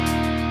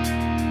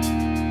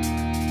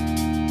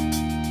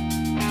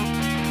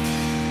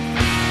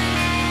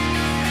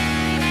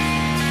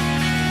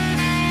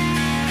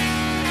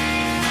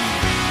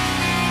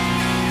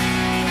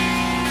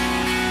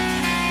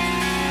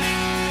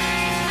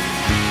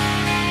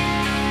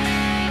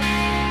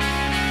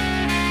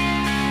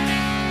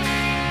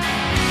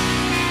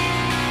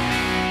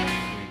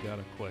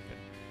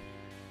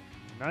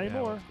Not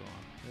anymore.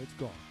 it's gone. It's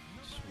gone.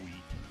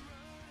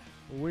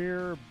 Sweet.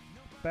 We're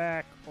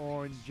back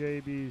on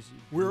JB's.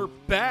 We're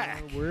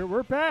back.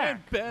 We're back.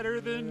 And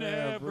better than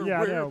ever. Yeah,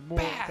 I We're know. More,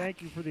 back.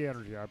 thank you for the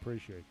energy. I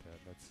appreciate that.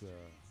 That's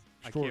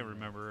I can't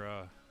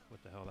remember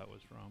what the hell that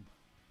was from.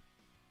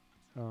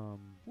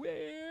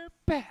 We're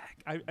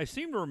back. I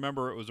seem to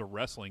remember it was a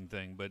wrestling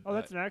thing, but Oh,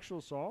 that's an actual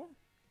song?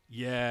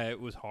 yeah, it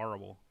was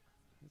horrible.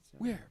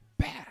 We're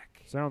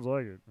back. Sounds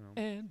like it.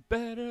 And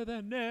better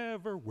than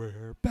ever,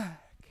 we're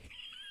back.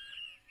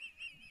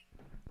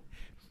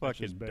 That's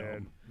just Fucking bad.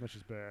 dumb. That's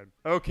just bad.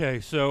 Okay,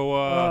 so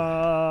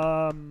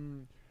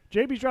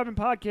JB's Driving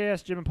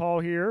Podcast, Jim and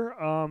Paul here.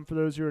 For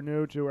those who are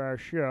new to our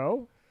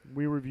show,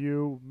 we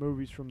review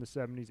movies from the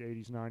 70s,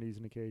 80s, 90s,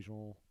 and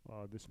occasional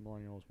this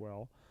millennial as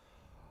well.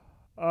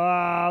 We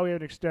have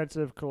an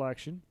extensive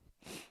collection.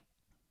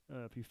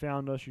 If you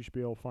found us, you should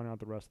be able to find out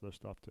the rest of this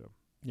stuff too.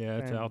 yeah,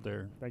 it's And out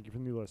there. Thank you for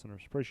the new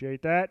listeners.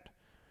 Appreciate that.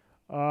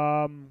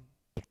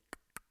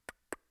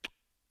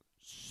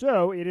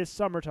 So it is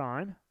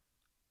summertime.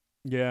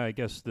 Yeah, I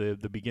guess the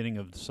beginning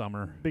of the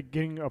summer.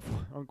 Beginning of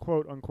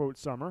unquote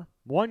summer.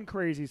 One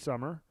crazy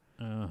summer.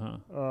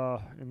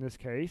 In this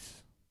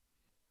case.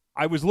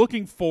 I was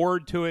looking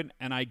forward to it,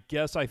 and I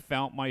guess I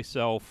found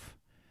myself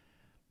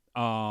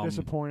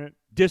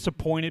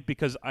disappointed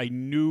because I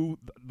knew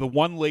the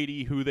one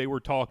lady who they were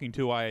talking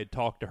to. I had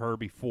talked to her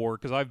before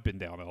because I've been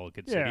down to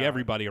Ellicott City. Yeah.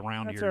 Everybody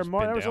around That's here has our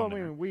been that was down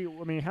what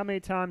there. I mean, how many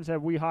times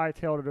have we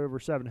hightailed it over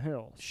Seven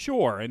Hills?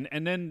 Sure,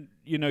 and then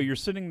you're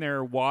sitting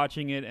there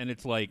watching it, and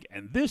it's like,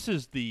 and this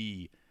is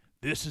the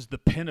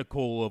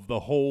pinnacle of the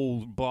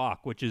whole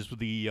block, which is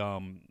the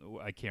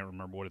I can't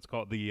remember what it's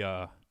called,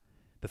 the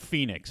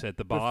Phoenix at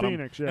the bottom.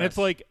 Phoenix, And yes. it's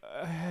like,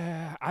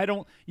 I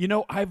don't,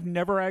 I've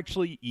never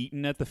actually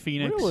eaten at the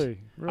Phoenix. Really?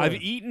 I've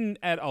eaten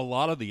at a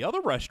lot of the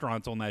other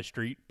restaurants on that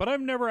street, but I've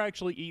never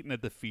actually eaten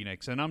at the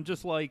Phoenix. And I'm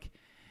just like,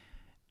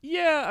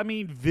 yeah, I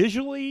mean,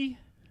 visually,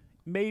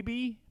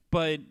 maybe,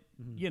 but,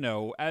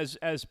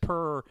 as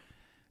per,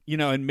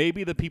 and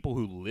maybe the people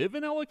who live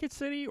in Ellicott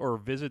City or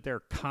visit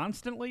there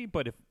constantly,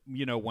 but if,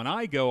 when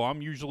I go,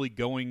 I'm usually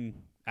going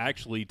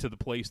actually to the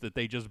place that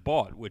they just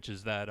bought, which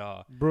is that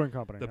brewing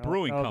company. the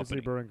brewing Ellicott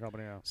City company. Brewing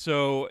Company, yeah.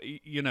 So,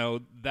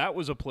 that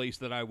was a place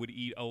that I would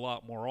eat a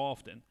lot more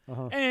often.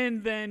 Uh-huh.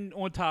 And then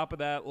on top of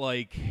that,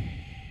 like,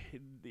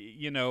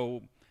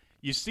 you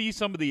see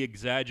some of the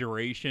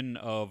exaggeration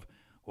of,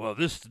 well,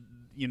 this,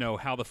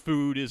 how the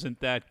food isn't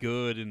that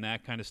good and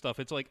that kind of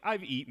stuff. It's like,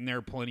 I've eaten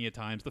there plenty of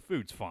times. The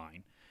food's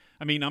fine.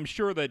 I mean, I'm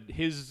sure that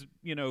his,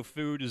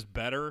 food is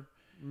better.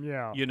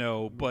 Yeah.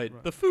 But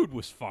Right. the food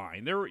was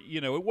fine. There,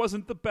 it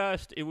wasn't the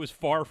best. It was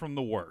far from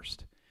the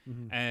worst.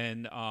 Mm-hmm.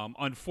 And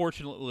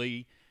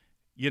unfortunately,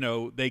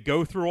 they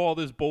go through all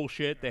this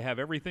bullshit. They have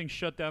everything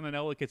shut down in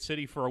Ellicott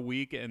City for a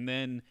week, and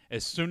then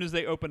as soon as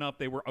they open up,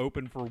 they were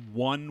open for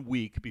 1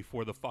 week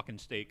before the fucking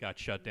state got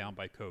shut down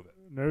by COVID.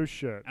 No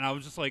shit. And I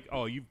was just like,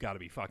 oh, you've got to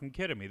be fucking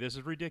kidding me. This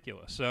is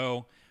ridiculous.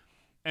 So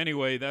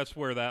anyway, that's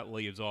where that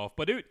leaves off.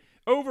 But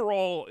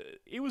overall,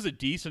 it was a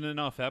decent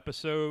enough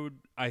episode.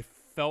 I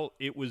felt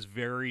it was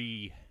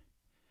very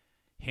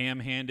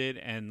ham-handed,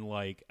 and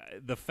like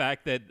the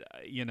fact that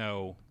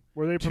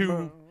Were they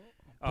two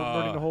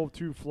promoting the whole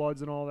two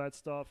floods and all that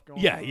stuff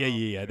going yeah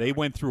on? they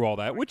went through all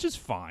that, which is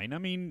fine. I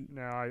mean,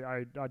 No,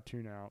 I'd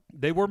tune out.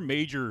 they were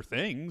major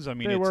things. I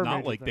mean, They it's were not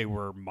major like they things.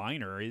 were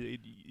minor.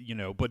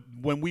 But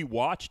when we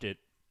watched it,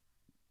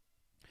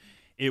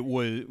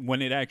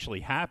 when it actually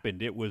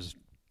happened, it was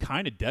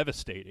kind of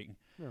devastating.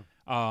 Yeah.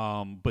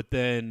 But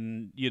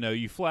then,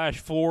 you flash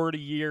forward a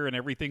year and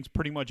everything's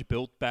pretty much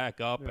built back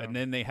up, Yeah. and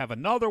then they have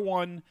another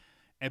one,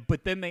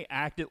 but then they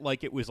act it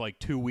like it was like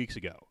 2 weeks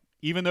ago.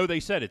 Even though they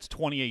said it's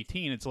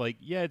 2018, it's like,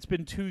 yeah, it's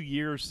been 2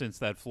 years since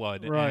that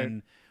flood. Right.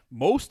 And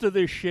most of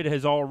this shit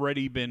has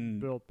already been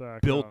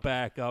Built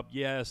back up.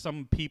 Yeah,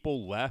 some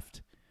people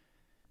left,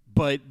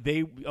 but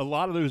a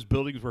lot of those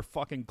buildings were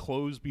fucking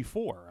closed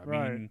before. I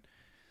Right. mean,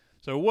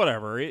 so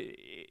whatever.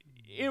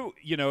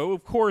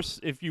 Of course,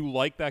 if you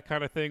like that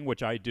kind of thing,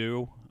 which I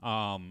do,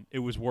 it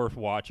was worth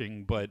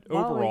watching. But My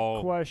overall,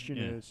 only question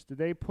yeah. is, did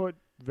they put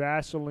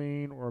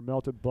Vaseline or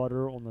melted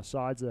butter on the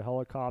sides of the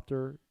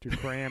helicopter to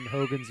cram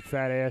Hogan's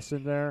fat ass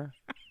in there?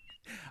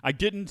 I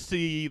didn't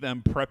see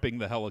them prepping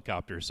the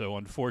helicopter, so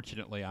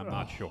unfortunately, I'm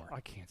not sure. I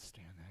can't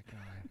stand that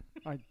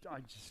guy. I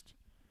just.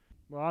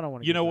 Well, I don't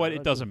want to. You know what?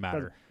 It doesn't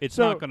matter. It's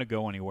not going to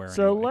go anywhere.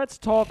 So anyway. let's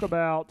talk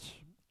about.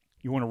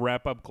 You want to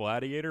wrap up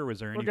Gladiator? Was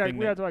there anything?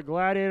 We got to talk about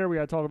Gladiator. We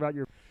got to talk about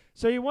your.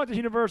 So you went to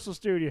Universal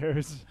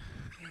Studios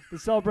to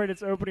celebrate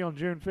its opening on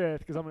June 5th,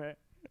 because I'm gonna.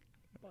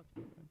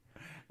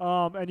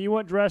 And you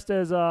went dressed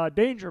as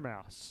Danger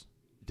Mouse.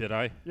 Did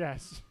I?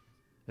 Yes.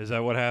 Is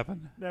that what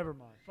happened? Never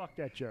mind. Fuck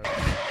that joke.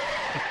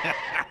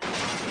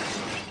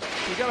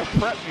 You gotta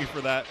prep me for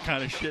that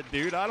kind of shit,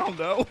 dude. I don't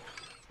know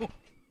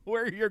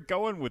where you're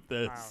going with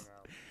this. I don't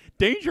know.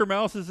 Danger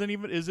Mouse isn't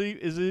even is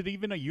it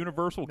even a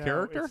Universal No,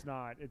 character? it's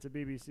not. It's a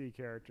BBC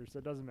character, so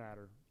it doesn't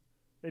matter.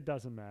 It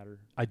doesn't matter.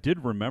 I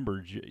did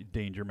remember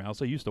Danger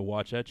Mouse. I used to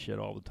watch that shit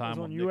all the It time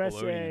was on Nickelodeon.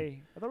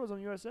 USA. I thought it was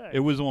on USA. It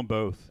was on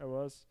both. It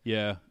was.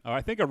 Yeah.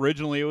 I think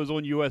originally it was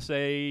on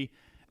USA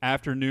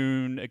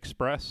Afternoon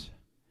Express,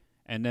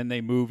 and then they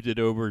moved it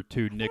over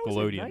to I thought it was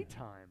at Nickelodeon.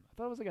 nighttime. I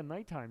thought it was like a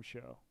nighttime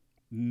show.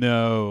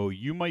 No,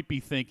 you might be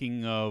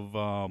thinking of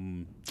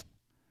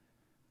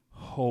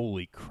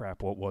holy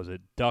crap, what was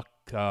it? Duck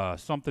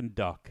something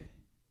Duck.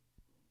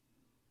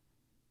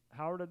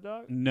 Howard the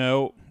Duck?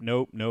 Nope.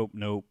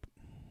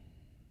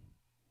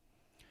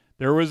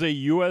 There was a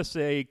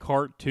USA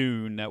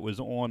cartoon that was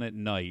on at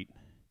night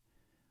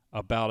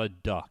about a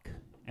duck,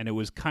 and it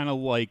was kind of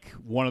like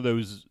one of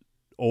those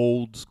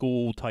old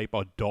school type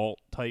adult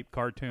type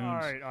cartoons. All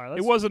right.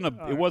 It wasn't all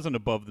right. it wasn't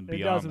above and It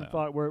beyond doesn't.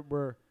 though.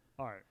 We're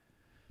all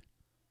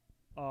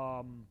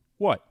right.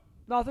 What?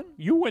 Nothing.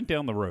 You went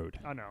down the road.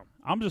 I know.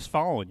 I'm just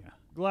following you.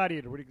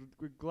 Gladiator.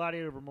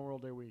 Gladiator Memorial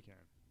Day weekend.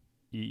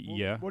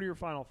 Yeah. What are your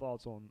final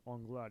thoughts on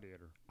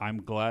Gladiator?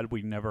 I'm glad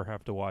we never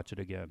have to watch it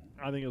again.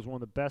 I think it was one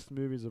of the best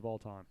movies of all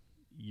time.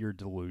 You're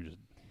deluded.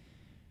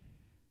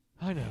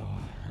 I know.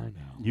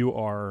 You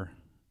are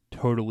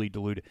totally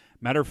deluded.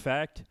 Matter of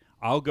fact,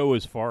 I'll go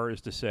as far as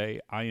to say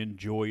I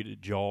enjoyed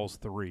Jaws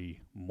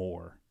 3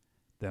 more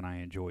than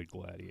I enjoyed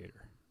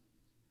Gladiator.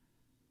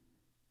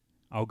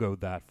 I'll go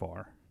that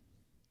far.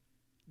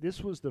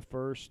 This was the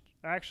first.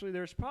 Actually,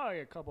 there's probably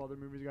a couple other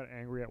movies I got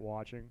angry at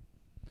watching.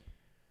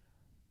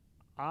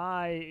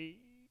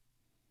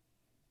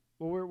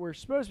 We're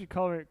supposed to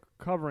be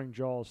covering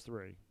Jaws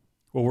 3.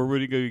 Well,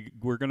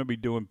 we're going to be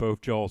doing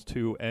both Jaws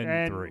 2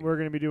 and 3. We're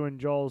going to be doing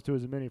Jaws 2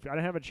 as a mini. I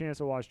didn't have a chance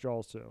to watch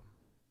Jaws 2.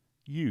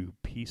 You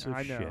piece of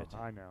I know, shit.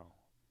 I know.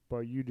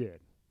 But you did.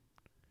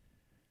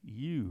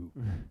 You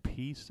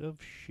piece of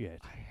shit.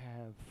 I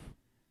have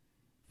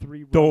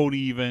 3 Don't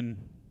even.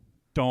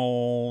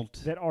 Don't.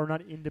 that are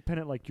not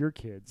independent like your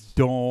kids.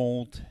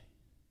 Don't.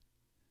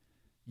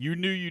 You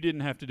knew you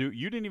didn't have to do.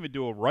 You didn't even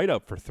do a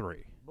write-up for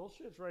 3.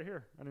 Bullshit's right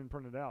here. I didn't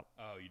print it out.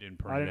 Oh, you didn't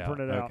print I it didn't out.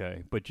 print it out.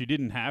 Okay, but you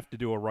didn't have to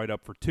do a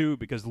write-up for 2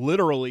 because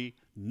literally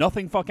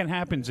nothing fucking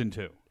happens in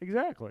 2.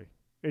 Exactly.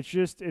 It's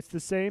the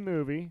same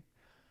movie.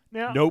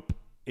 Now, Nope,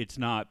 it's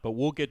not. But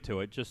we'll get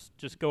to it. Just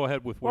go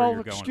ahead with where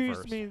you're going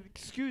first.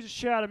 Excuse the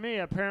shit out of me.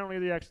 Apparently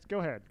Go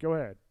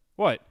ahead.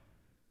 What?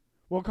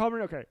 We're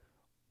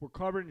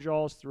covering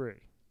Jaws 3.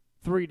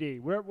 3D,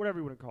 whatever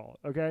you want to call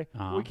it, okay?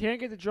 Uh-huh. We can't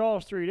get to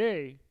Jaws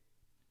 3D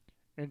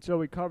until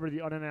we cover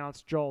the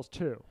unannounced Jaws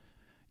 2.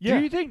 Yeah.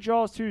 Do you think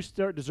Jaws 2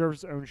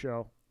 deserves its own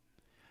show?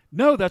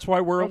 No, that's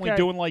why we're only Okay.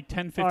 doing like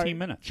 10, 15 All right,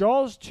 minutes.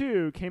 Jaws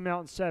 2 came out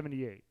in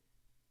 78,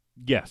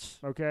 Yes.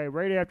 okay?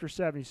 Right after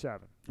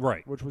 77,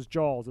 Right. which was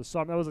Jaws.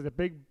 That was like the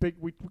big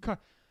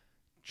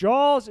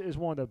Jaws is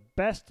one of the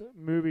best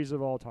movies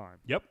of all time.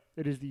 Yep.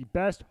 It is the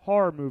best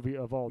horror movie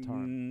of all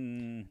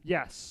time.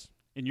 Yes.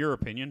 In your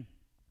opinion?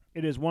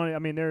 It is one. I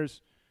mean,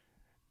 there's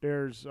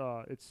it's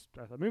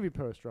a movie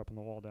poster up on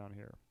the wall down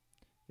here,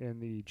 in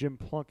the Jim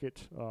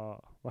Plunkett.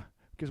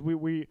 Because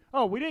we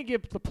didn't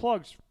get the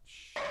plugs.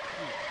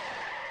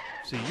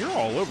 See, you're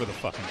all over the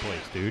fucking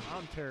place, dude.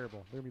 I'm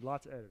terrible. There'll be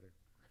lots of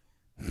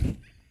editing.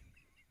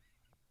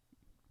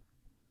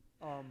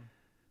 All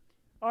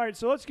right,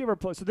 so let's give her a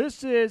plug. So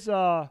this is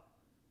the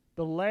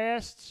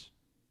last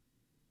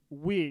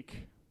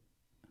week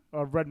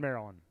of Red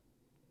Maryland.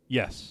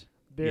 Yes.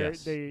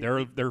 Yes.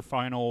 Their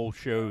final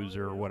shows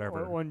or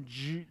whatever. On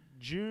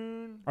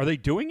June. Are they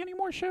doing any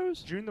more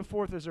shows? June the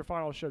 4th is their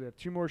final show. They have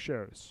 2 more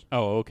shows.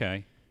 Oh,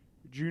 okay.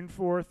 June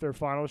 4th, their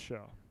final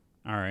show.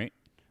 All right.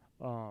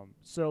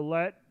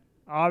 So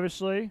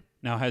obviously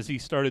Now, has he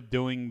started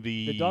doing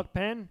the Duck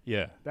Pen?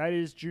 Yeah. That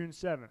is June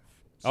 7th.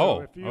 So Oh,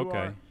 if you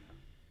okay.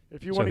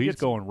 If you So want to he's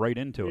get going right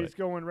into he's it.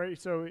 going right.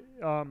 So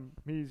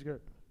he's going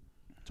to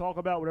talk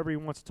about whatever he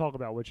wants to talk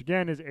about, which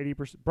again is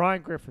 80%.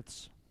 Brian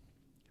Griffiths.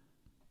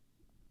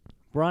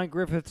 Brian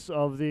Griffiths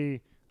of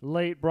the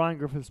late Brian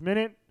Griffiths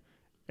Minute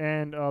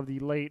and of the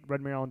late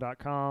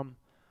RedMaryland.com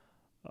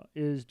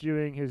is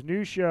doing his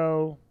new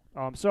show.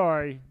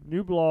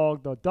 New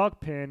blog, The Duck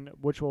Pen,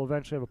 which will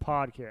eventually have a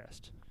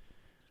podcast.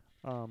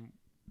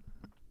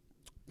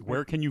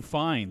 Where can you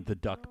find the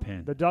Duck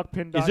Pen? The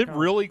DuckPen.com. Is it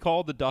really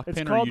called the Duck It's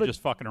Pen, or are called you the-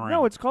 just fucking around?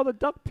 No, it's called the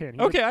Duck Pen.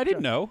 Okay, I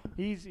didn't know.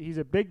 He's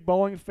a big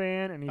bowling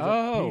fan, and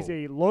he's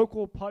a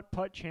local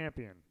putt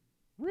champion.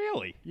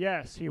 Really?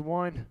 Yes, he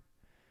won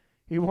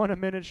a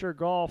miniature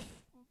golf.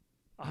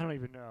 I don't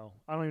even know.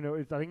 I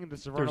think in the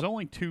Severna. There's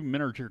only 2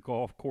 miniature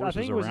golf I courses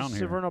think it was around in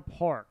here. Severna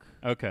Park.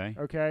 Okay.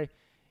 Okay,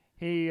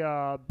 he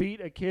beat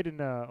a kid in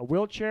a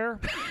wheelchair,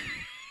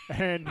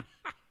 and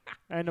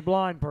a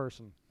blind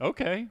person.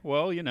 Okay.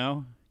 Well, you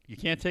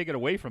can't take it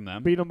away from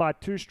them. Beat him by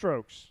 2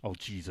 strokes. Oh,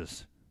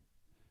 Jesus.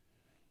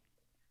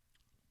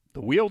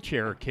 The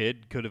wheelchair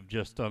kid could have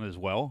just done as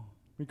well.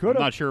 He I'm could have.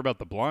 not sure about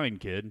the blind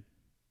kid.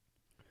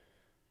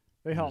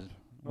 They helped.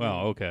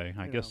 Well, okay.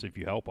 I you guess know. if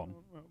you help them.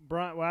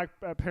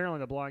 Apparently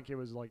the blind kid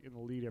was like in the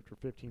lead after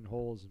 15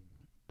 holes, and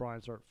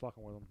Brian started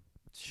fucking with him,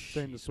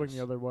 saying to swing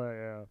the other way.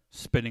 Yeah.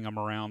 Spinning him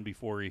around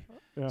before he...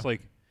 Yeah. It's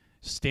like,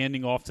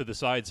 standing off to the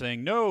side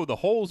saying, "No, the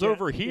hole's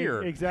over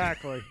here."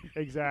 Exactly.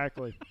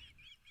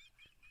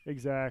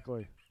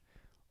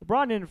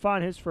 LeBron didn't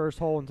find his first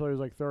hole until he was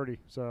like 30,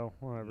 so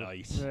whatever.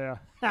 Nice. Yeah.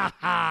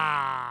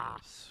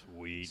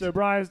 Sweet. So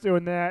Brian's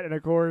doing that, and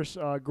of course,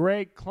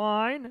 Greg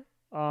Klein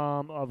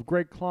of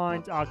Greg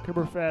Klein's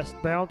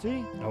Oktoberfest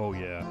Bounty. Oh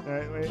yeah.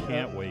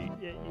 Can't wait.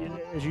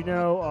 As you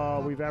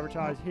know, we've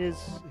advertised his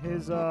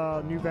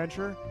new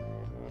venture.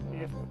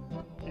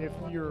 If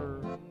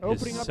you're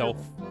opening His up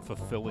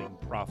self-fulfilling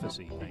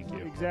prophecy. Thank you.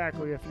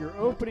 Exactly. If you're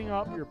opening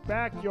up your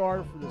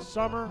backyard for the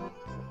summer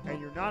and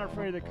you're not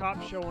afraid of the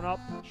cops showing up,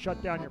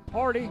 shut down your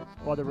party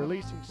while they're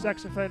releasing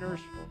sex offenders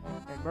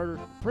and murderers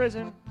from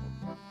prison,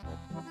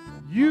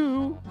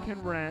 you can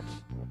rent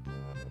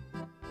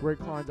Greg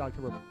Klein's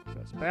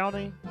Oktoberfest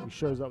Bounty. He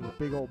shows up with a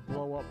big old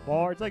blow-up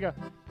bar. It's like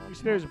you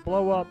see those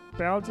blow-up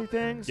bounty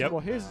things? Yep.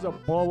 Well, his is a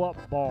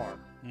blow-up bar.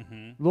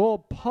 Mm-hmm. Little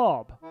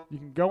pub. You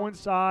can go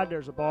inside.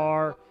 There's a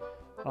bar.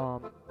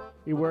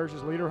 He wears his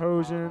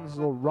lederhosen, his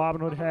little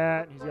Robin Hood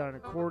hat. He's got an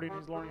accordion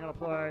he's learning how to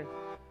play.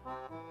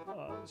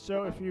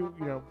 So if you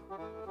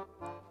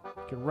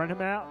can rent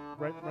him out,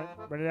 rent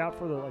it out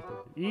for the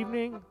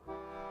evening.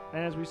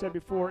 And as we said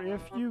before,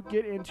 if you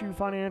get into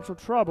financial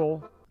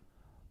trouble,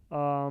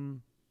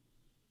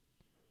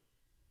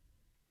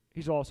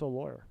 he's also a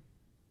lawyer.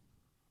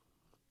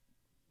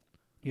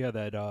 Yeah,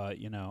 that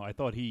I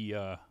thought he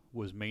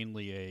was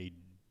mainly a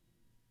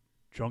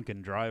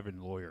drunken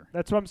driving lawyer.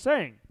 That's what I'm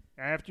saying.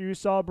 After you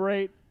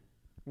celebrate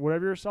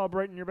whatever you're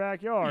celebrating in your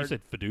backyard. You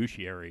said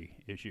fiduciary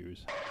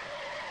issues.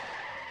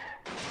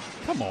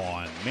 Come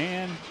on,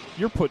 man.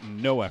 You're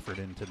putting no effort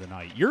into the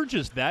night. You're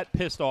just that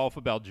pissed off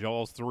about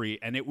Jaws 3,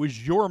 and it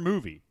was your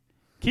movie.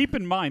 Keep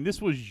in mind,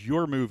 this was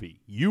your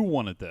movie. You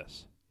wanted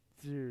this.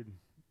 Dude.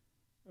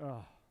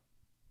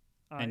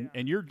 And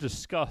your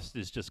disgust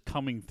is just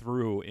coming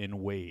through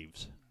in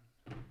waves.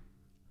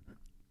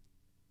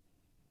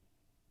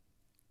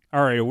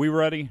 All right, are we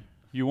ready?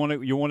 You want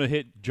to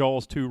hit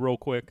Jaws 2 real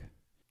quick?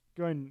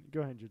 Go ahead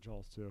and do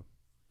Jaws 2.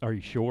 Are you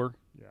sure?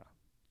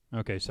 Yeah.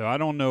 Okay, so I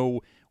don't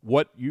know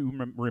what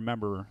you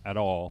remember at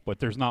all, but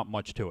there's not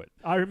much to it.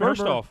 I remember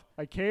First off,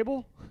 a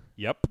cable,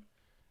 yep.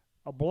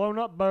 a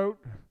blown-up boat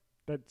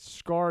that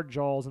scarred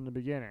Jaws in the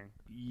beginning.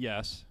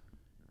 Yes.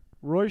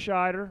 Roy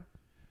Scheider,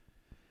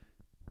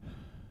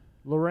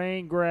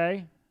 Lorraine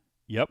Gray.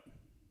 Yep.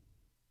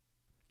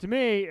 To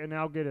me, and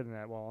I'll get into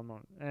that while I'm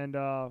on. And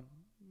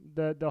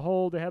the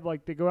whole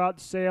they go out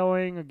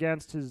sailing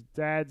against his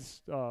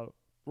dad's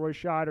Roy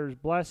Scheider's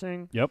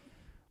blessing. Yep.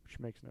 Which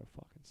makes no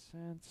fucking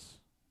sense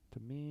to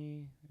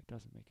me. It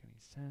doesn't make any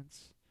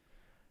sense.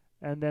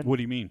 And then what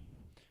do you mean?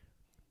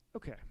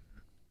 Okay.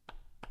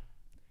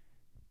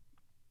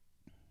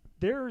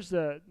 There's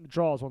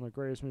Jaws, one of the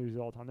greatest movies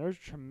of all time. There's a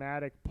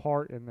traumatic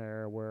part in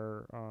there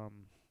where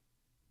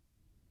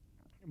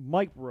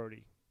Mike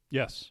Brody,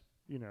 yes,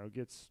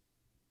 gets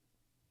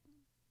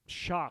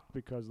shocked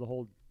because of the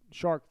whole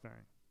shark thing.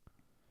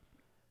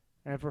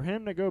 And for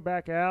him to go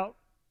back out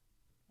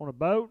on a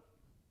boat,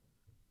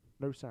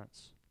 no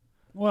sense.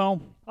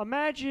 Well,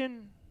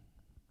 imagine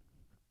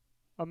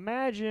how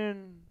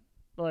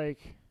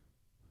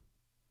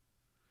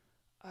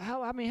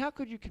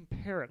could you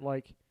compare it?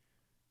 Like,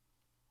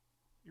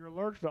 you're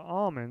allergic to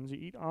almonds, you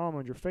eat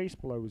almonds, your face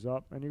blows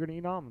up, and you're going to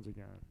eat almonds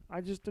again.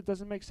 It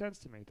doesn't make sense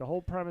to me. The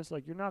whole premise,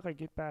 you're not going to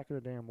get back in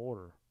the damn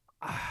water.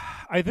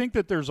 I think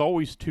that there's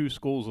always two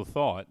schools of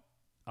thought.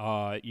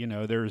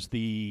 There's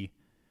the,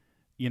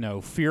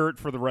 fear it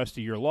for the rest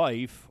of your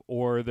life,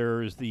 or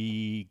there's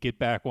the get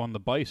back on the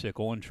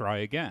bicycle and try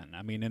again.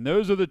 I mean, and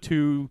those are the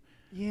two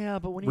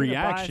but when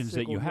reactions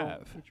that you you'll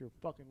have. Get your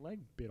fucking leg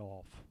bit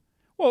off.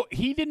 Well,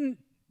 he didn't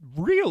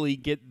really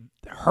get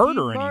hurt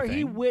or anything.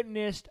 He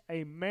witnessed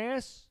a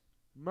mass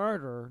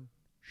murder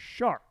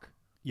shark.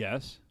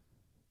 Yes.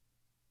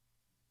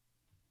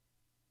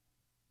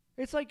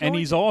 It's like, and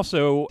he's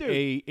also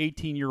a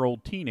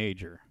 18-year-old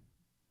teenager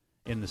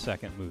in the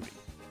second movie.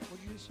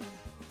 What did you say?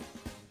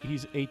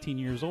 He's 18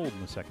 years old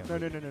in the second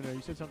movie. No.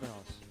 You said something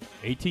else.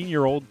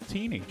 18-year-old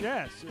teenager.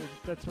 Yes,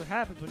 that's what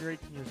happens when you're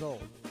 18 years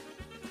old.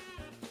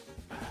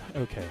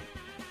 Okay.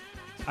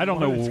 I don't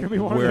know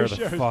where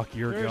the fuck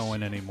you're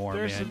going anymore,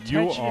 man. Some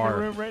you are in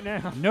the room right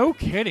now. No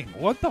kidding.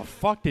 What the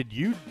fuck did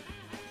you?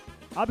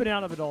 I've been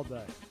out of it all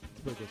day.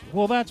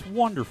 Well, that's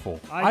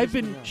wonderful. I've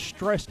been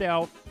stressed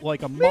out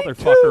like a Me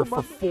motherfucker too,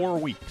 for 4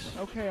 weeks.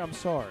 Okay, I'm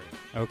sorry.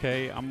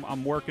 Okay,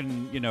 I'm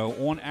working,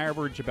 on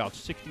average about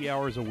 60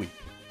 hours a week.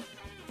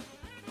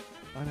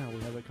 I know,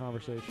 we had that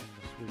conversation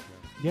this weekend.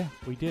 Yeah,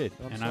 we did.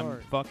 I'm and sorry.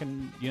 I'm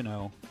fucking,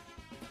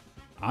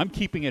 I'm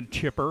keeping it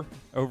chipper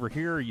over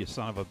here, you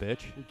son of a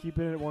bitch. You're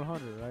keeping it at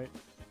 100, right?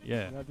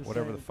 Yeah,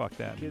 whatever the fuck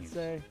that means. Kids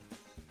say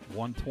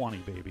 120,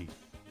 baby.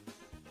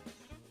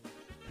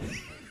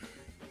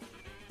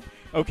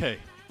 Okay.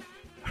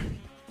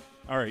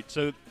 All right,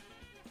 so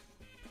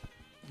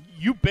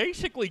you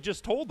basically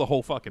just told the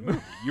whole fucking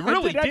movie. You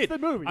really did. did.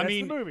 That's the movie. I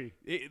mean, the movie.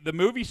 The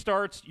movie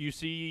starts, you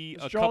see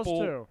it's a Jaws couple.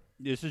 2.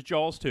 This is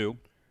Jaws 2.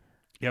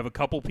 You have a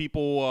couple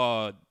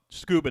people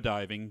scuba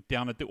diving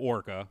down at the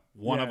Orca.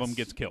 One of them Yes.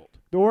 gets killed.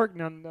 The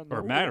Orca,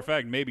 Or matter of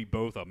fact, maybe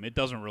both of them. It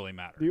doesn't really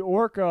matter. the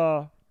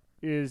Orca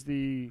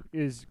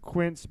is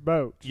Quint's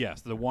boat.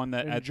 Yes, the one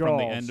that And from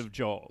the Jaws. end of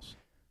Jaws.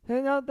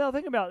 And now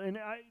think about it, and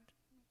I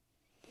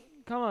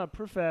come on,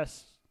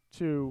 profess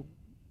to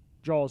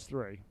Jaws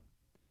 3D.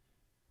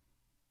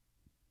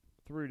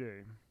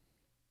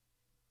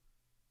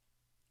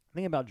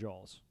 Think about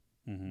Jaws.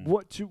 Mm-hmm.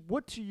 What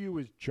to you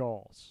is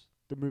Jaws?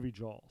 The movie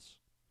Jaws.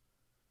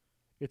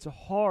 It's a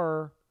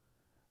horror,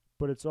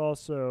 but it's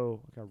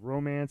also like a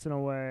romance in a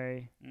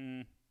way.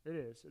 Mm. It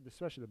is,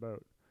 especially the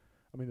boat.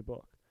 I mean the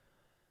book.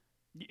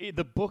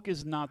 The book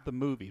is not the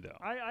movie, though.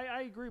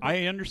 I agree. But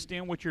I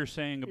understand what you're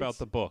saying about It's-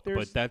 the book,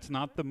 there's- but that's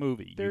not the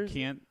movie. You there's-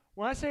 can't.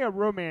 when I say a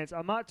romance,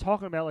 I'm not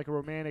talking about like a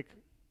romantic.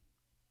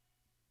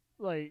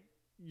 Like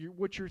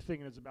what you're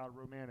thinking is about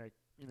romantic,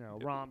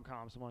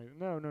 rom-com, something like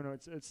that. No.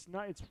 It's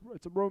not.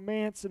 It's a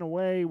romance in a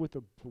way with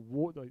the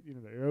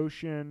the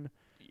ocean.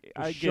 The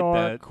I shark,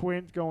 get that.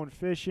 Quint going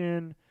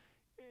fishing.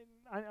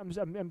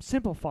 I'm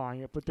simplifying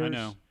it, but I there's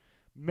know.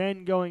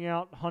 men going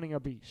out hunting a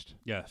beast.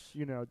 Yes.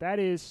 That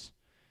is,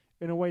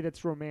 in a way,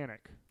 that's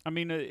romantic. I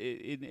mean,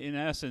 in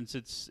essence,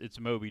 it's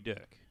Moby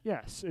Dick.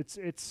 Yes, it's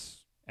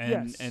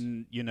And yes.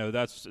 and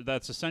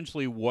that's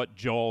essentially what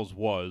Jaws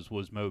was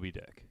Moby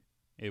Dick.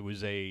 It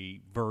was a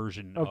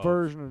version a of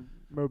version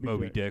of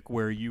Moby Dick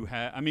where you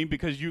had. I mean,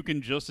 because you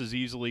can just as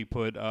easily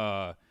put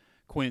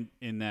Quint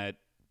in that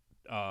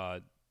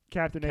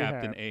Captain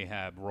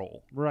Ahab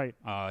role. Right.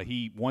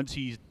 Once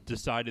he's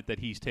decided that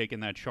he's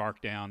taken that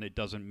shark down, it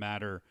doesn't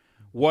matter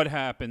what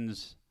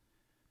happens,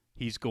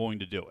 he's going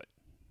to do it.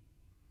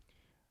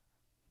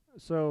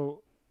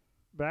 So,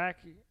 back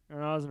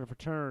when I was in a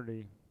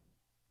fraternity,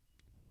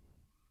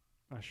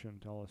 I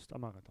shouldn't tell this.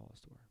 I'm not going to tell this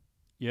story.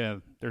 Yeah,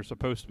 they're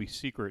supposed to be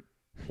secret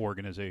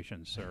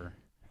organizations, sir.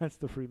 That's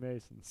the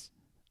Freemasons.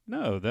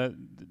 No,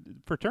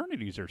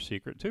 fraternities are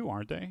secret too,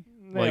 aren't they?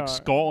 They Like are.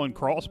 Skull and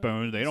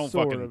Crossbones, they don't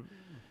Sort fucking of.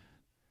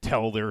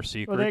 tell their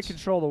secrets. Well, they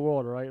control the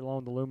world, right? Along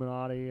with the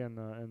Illuminati and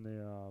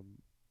the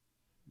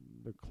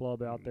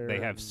club out there. They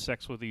have and-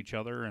 sex with each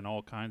other and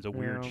all kinds of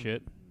weird Yeah.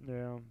 shit.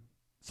 Yeah.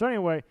 So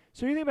anyway,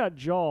 so you think about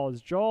Jaws.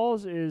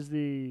 Jaws is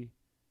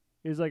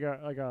like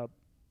a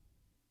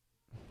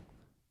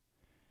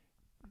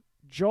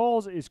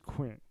Jaws is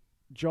Quint.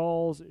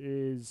 Jaws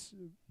is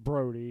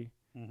Brody,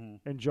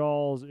 Mm-hmm. and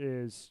Jaws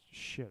is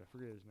shit. I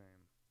forget his name.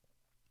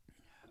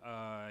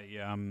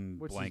 Yeah, I'm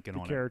What's blanking the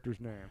on character's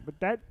name? But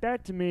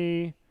that to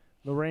me,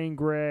 Lorraine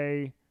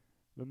Gray,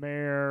 the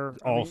mayor,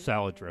 it. All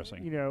salad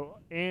dressing.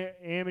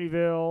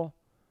 Amityville,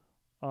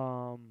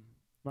 not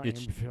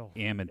It's Amityville,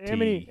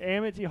 Amity.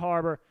 Amity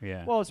Harbor.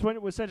 Yeah. Well, it's when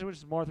it was essentially which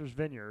is Martha's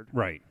Vineyard.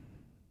 Right.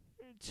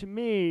 To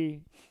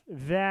me,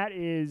 that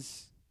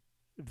is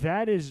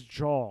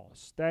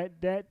Jaws.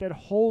 That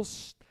whole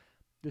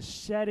the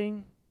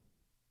setting,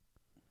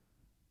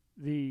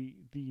 the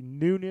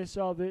newness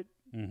of it,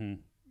 Mm-hmm.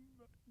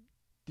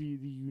 the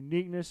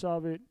uniqueness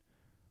of it,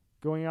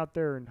 going out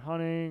there and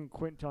hunting,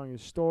 Quentin telling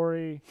his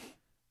story.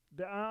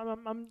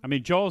 I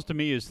mean, Jaws to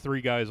me is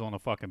three guys on a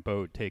fucking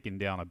boat taking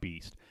down a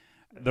beast.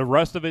 The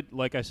rest of it,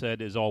 like I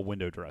said, is all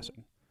window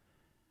dressing.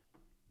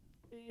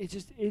 It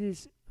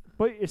is,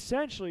 but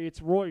essentially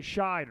it's Roy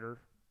Scheider.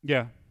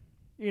 Yeah.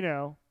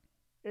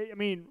 I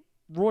mean,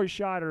 Roy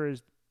Scheider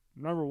is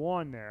number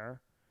one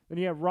there. Then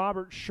you have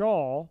Robert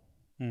Shaw,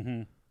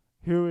 Mm-hmm.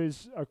 who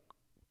is a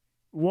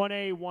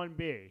 1A,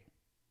 1B.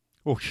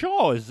 Well,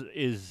 Shaw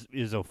is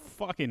a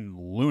fucking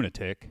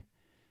lunatic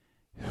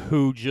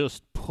who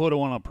just put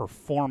on a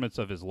performance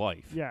of his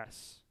life.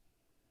 Yes.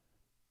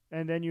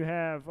 And then you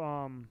have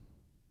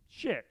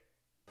shit.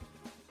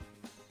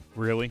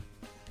 Really?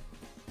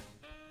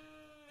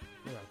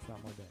 Yeah, it's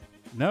not my day.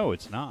 No,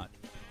 it's not.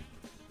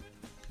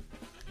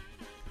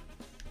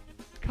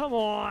 Come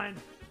on.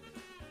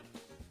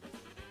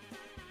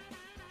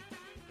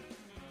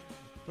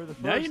 For the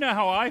Now you know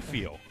how I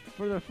feel.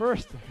 For the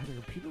first, I got the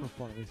computer in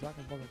front of me, so I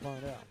can fucking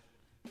find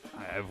out.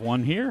 I have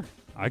one here.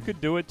 I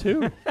could do it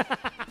too.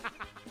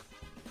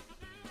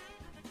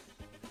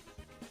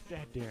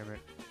 Dad damn it.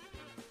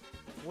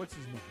 What's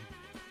his name?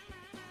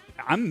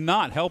 I'm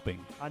not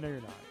helping I know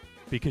you're not.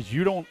 because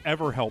you don't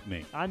ever help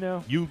me. I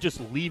know. You just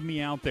leave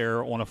me out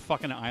there on a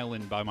fucking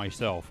island by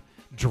myself,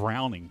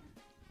 drowning.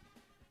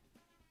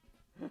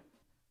 I'm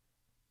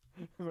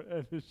gonna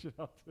edit this shit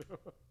out too.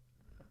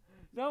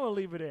 No, I'm gonna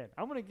leave it in.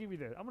 I'm gonna give you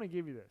this. I'm gonna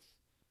give you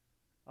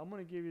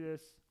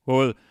this.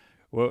 Well,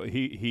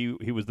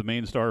 he was the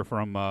main star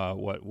from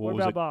what What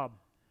was about it? Bob?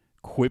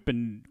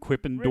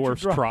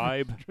 Quippendorf's Richard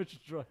Tribe Richard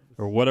Dreyfuss.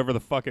 or whatever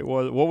the fuck it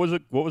was. What was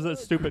it? What was that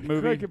stupid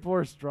movie? Cricket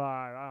Force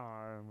Drive.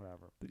 I don't know,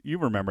 whatever. You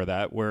remember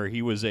that where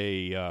he was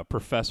a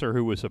professor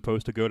who was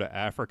supposed to go to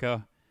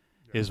Africa.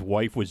 Yeah. His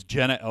wife was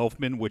Jenna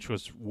Elfman, which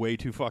was way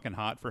too fucking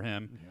hot for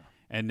him. Yeah.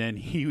 And then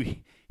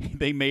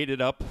they made it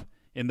up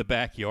in the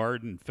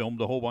backyard and filmed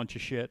a whole bunch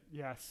of shit.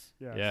 Yes.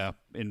 Yeah,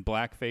 in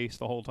blackface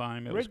the whole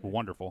time. It was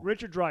wonderful.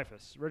 Richard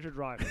Dreyfuss.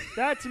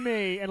 That to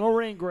me, and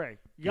Lorraine Gray.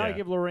 You got to Yeah.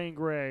 give Lorraine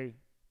Gray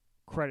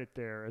credit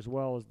there, as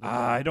well as the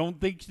I don't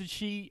think that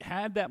she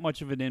had that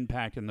much of an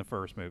impact in the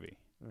first movie.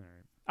 All right.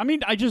 I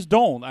mean, I just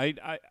don't.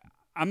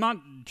 I'm not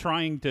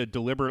trying to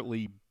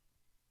deliberately,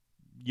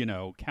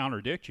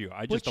 contradict you.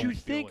 I just But don't you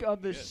feel think it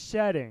of the did.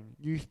 setting.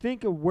 You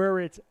think of where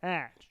it's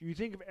at. You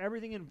think of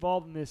everything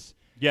involved in this.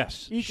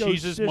 Yes,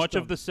 she's as much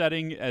ecosystem. of the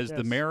setting as the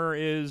Yes. mirror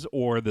is,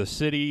 or the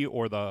city,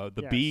 or the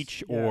Yes,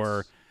 beach, yes.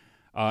 or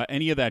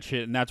any of that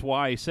shit. And that's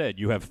why I said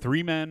you have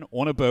 3 men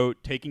on a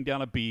boat taking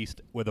down a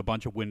beast with a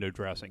bunch of window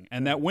dressing.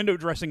 And that window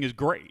dressing is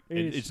great. It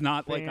is It's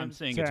not like I'm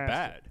saying it's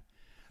fantastic. bad.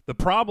 The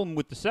problem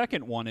with the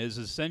second one is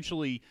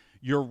essentially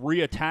you're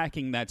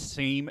reattacking that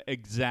same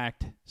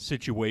exact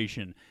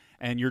situation,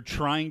 and you're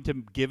trying to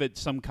give it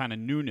some kind of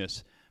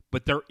newness,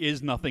 but there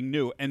is nothing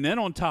new. And then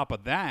on top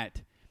of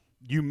that,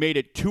 you made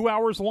it 2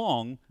 hours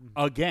long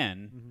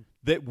again.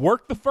 That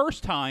worked the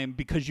first time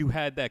because you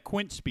had that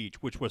Quint speech,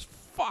 which was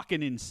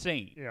fucking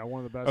insane. Yeah,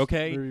 one of the best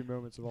Okay? movie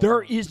moments of all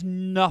There time. is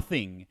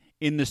nothing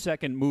in the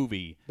second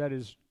movie That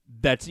is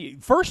that's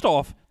first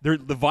off, the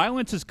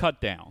violence is cut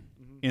down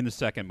in the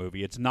second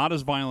movie. It's not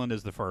as violent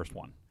as the first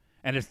one,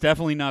 and it's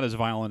definitely not as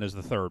violent as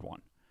the third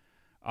one.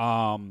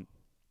 Now,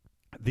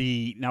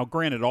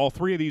 granted, all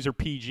 3 of these are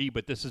PG,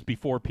 but this is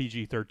before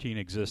PG-13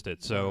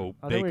 existed, so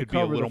I they think we could be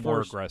a covered the little more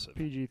first aggressive.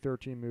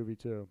 PG-13 movie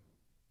too.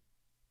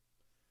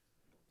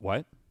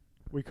 What?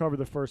 We covered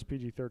the first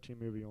PG-13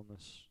 movie on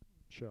this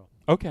show.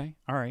 Okay,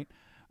 all right.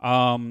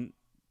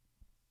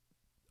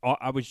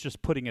 I was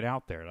just putting it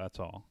out there. That's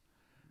all.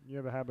 You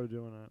have a habit of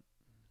doing that.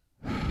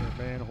 You're a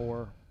man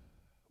whore.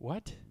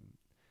 What?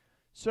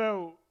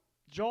 So,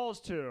 Jaws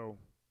 2.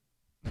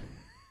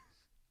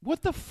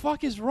 What the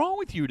fuck is wrong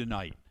with you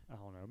tonight? I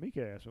don't know.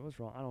 Mika asked me, what's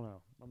wrong? I don't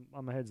know.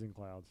 My head's in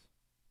clouds.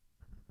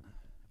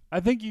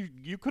 I think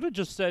you could have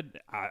just said,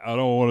 I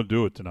don't want to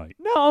do it tonight.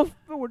 No,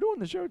 we're doing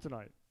the show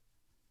tonight.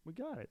 We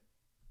got it.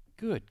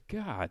 Good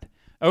God.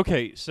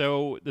 Okay,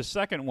 so the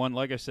second one,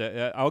 like I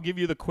said, I'll give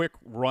you the quick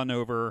run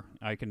over.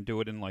 I can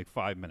do it in like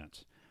 5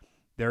 minutes.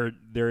 You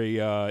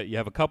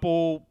have a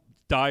couple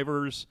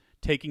divers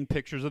taking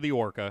pictures of the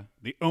orca.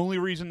 The only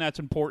reason that's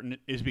important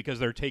is because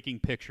they're taking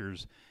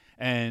pictures.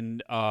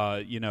 And,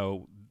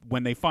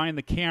 when they find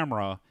the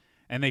camera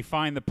and they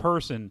find the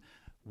person,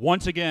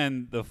 once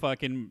again, the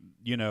fucking,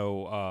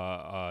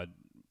 the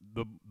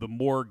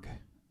morgue,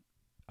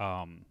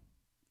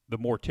 the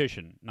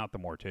mortician, not the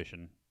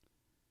mortician.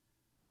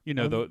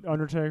 The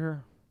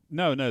Undertaker?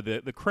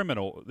 the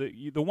criminal,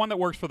 the one that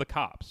works for the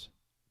cops.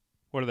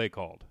 What are they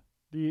called?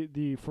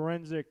 The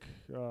forensic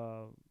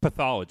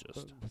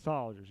Pathologist.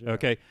 pathologist. Yeah.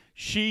 Okay,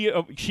 she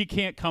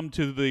can't come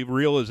to the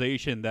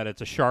realization that it's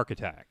a shark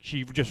attack.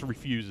 She just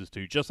refuses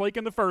to, just like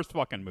in the first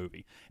fucking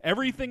movie.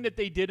 Everything that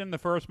they did in the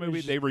first movie,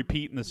 they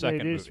repeat in the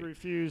second They just movie.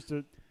 refuse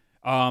to.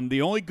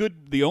 The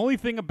only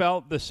thing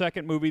about the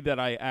second movie that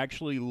I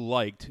actually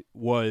liked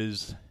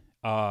was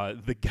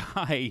the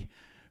guy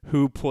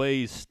who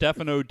plays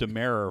Stefano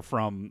Demera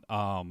from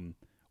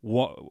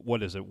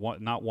what is it?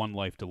 Not One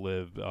Life to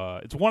Live.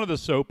 It's one of the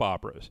soap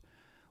operas.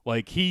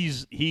 Like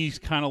he's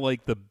kind of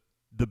like the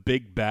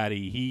big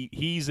baddie.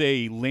 He's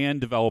a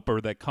land developer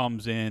that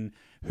comes in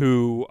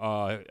who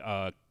Why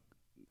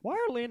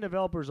are land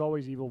developers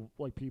always evil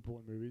like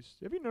people in movies?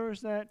 Have you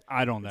noticed that?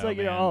 I don't know. It's like,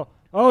 man.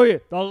 oh yeah,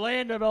 the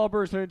land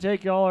developers going to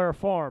take all our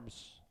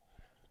farms.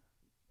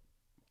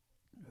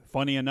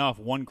 Funny enough,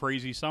 One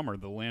Crazy Summer,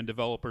 the land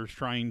developers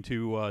trying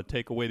to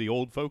take away the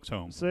old folks'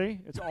 home. See,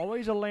 it's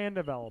always a land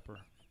developer.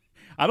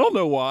 I don't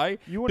know why.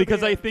 You wanna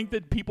Because be I a- think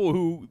that people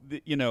who,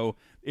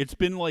 it's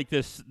been like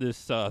this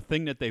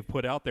thing that they've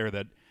put out there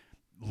that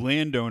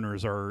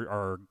landowners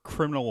are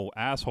criminal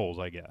assholes,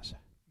 I guess.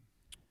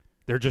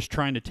 They're just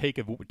trying to take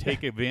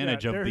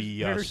advantage of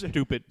there's a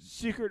stupid.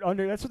 Secret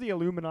under. That's what the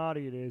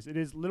Illuminati it is. It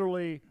is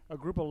literally a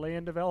group of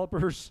land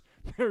developers.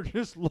 They're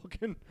just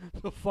looking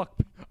to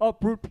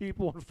uproot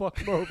people and fuck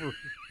them over.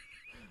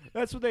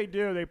 That's what they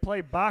do. They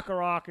play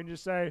Baccarat and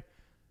just say,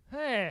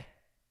 "Hey,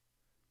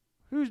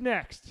 who's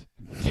next?"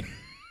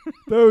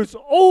 Those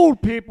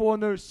old people in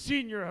those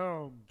senior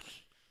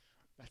homes.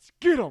 Let's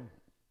get them.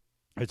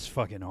 It's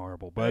fucking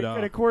horrible. But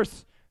And of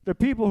course, the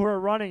people who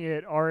are running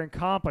it are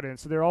incompetent,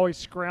 so they're always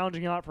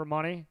scrounging out for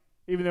money,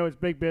 even though it's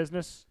big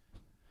business.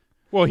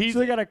 well, So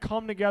they got to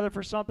come together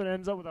for something.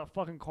 Ends up with a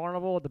fucking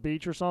carnival at the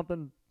beach or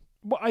something.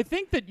 well, I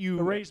think that you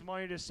To raise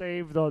money to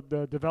save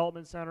the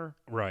development center.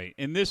 right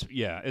in this.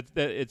 Yeah,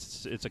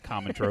 it's a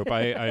common trope.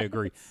 I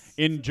agree.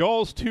 In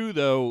Jaws 2,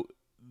 though,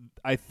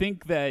 I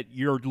think that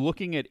you're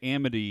looking at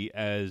Amity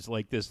as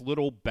like this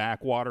little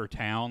backwater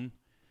town.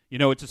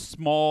 It's a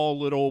small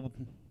little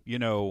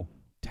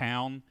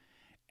town.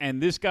 And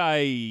this guy,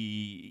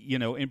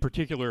 in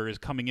particular, is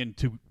coming in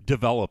to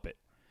develop it.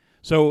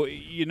 So,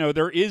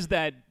 there is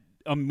that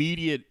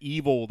immediate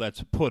evil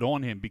that's put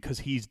on him because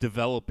he's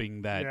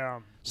developing that Yeah.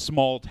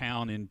 small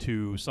town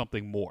into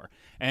something more.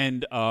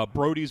 And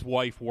Brody's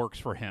wife works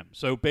for him.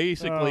 So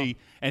basically,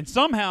 and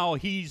somehow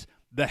he's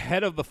the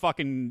head of the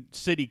fucking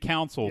city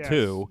council Yes,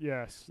 too.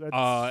 Yes.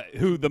 That's,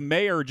 Who the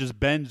mayor just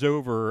bends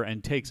over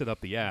and takes it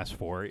up the ass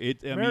for.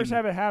 mayors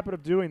have a habit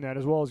of doing that,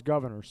 as well as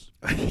governors.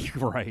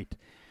 Right.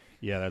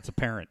 Yeah, that's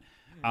apparent.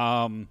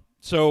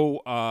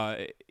 So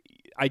I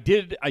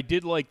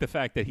did like the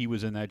fact that he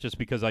was in that, just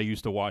because I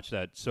used to watch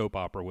that soap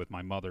opera with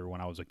my mother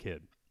when I was a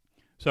kid.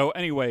 So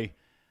anyway,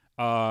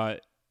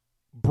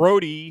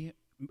 Brody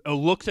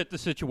looks at the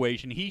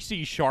situation. He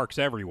sees sharks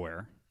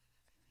everywhere.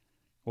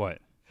 What?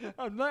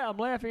 I'm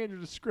laughing at your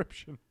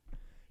description.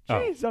 Oh.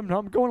 Jeez, I'm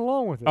going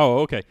along with it. Oh,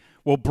 okay.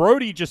 Well,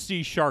 Brody just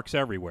sees sharks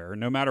everywhere.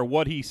 No matter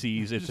what he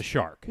sees, it's a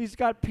shark. He's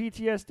got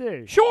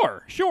PTSD.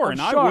 Sure, Of and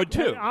shark. I would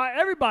too.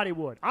 Everybody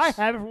would. I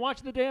haven't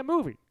watched the damn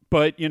movie.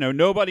 But,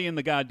 nobody in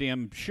the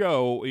goddamn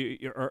show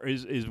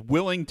is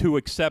willing to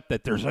accept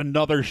that there's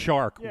another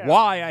shark. Yeah.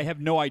 Why? I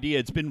have no idea.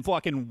 It's been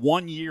fucking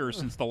 1 year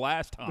since the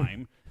last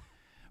time.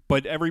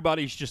 But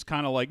everybody's just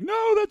kind of like,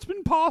 no, that's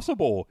been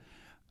possible.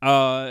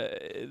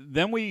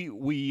 Then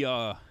we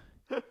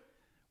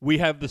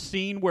have the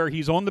scene where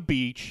he's on the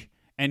beach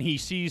and he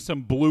sees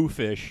some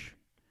bluefish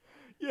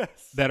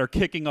Yes. that are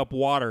kicking up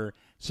water.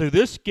 So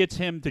this gets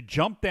him to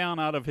jump down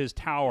out of his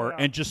tower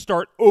Yeah. and just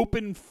start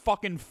open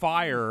fucking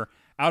fire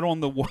out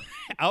on the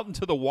out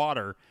into the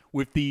water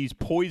with these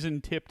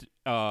poison-tipped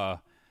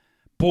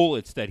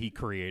bullets that he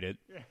created.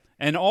 Yeah.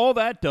 And all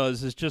that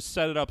does is just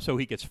set it up so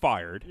he gets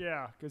fired.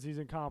 Yeah, because he's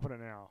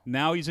incompetent now.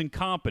 Now he's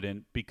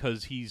incompetent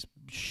because he's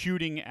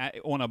shooting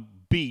on a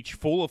beach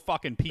full of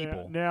fucking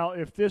people. Now,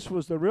 if this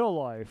was the real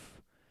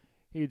life,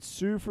 he'd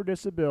sue for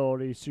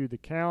disability, sue the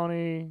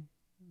county,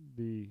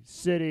 the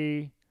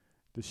city,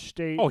 the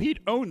state. Oh, he'd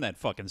own that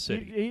fucking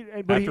city.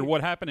 But After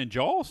what happened in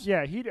Jaws?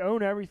 Yeah, he'd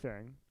own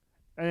everything.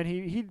 And then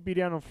he'd be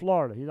down in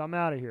Florida. I'm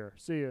out of here.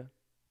 See ya.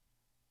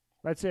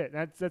 That's it.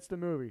 That's the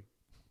movie.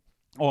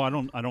 Oh, I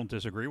don't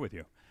disagree with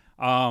you.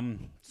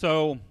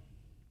 So,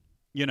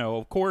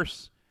 of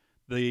course,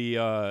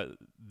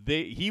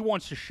 he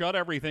wants to shut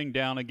everything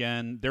down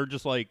again. They're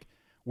just like,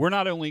 we're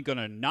not only going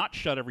to not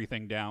shut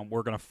everything down,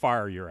 we're going to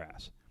fire your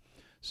ass.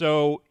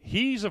 So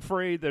he's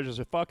afraid there's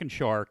a fucking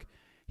shark.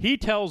 He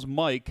tells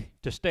Mike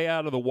to stay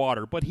out of the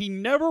water, but he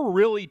never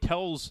really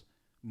tells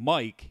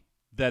Mike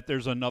that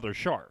there's another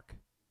shark.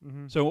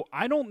 Mm-hmm. So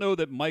I don't know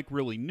that Mike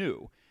really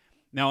knew.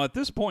 Now, at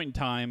this point in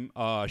time,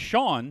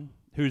 Sean,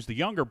 who's the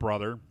younger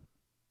brother,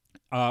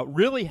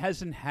 really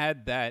hasn't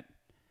had that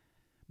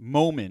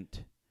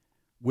moment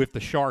with the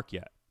shark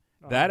yet.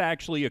 That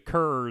actually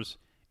occurs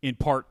in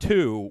part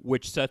 2,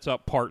 which sets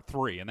up part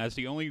 3, and that's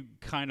the only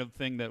kind of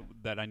thing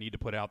that I need to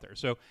put out there.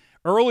 So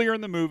earlier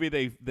in the movie,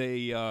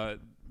 they're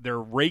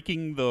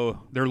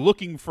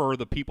looking for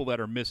the people that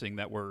are missing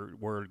that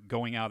were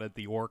going out at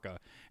the Orca,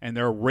 and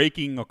they're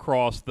raking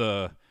across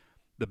the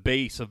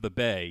base of the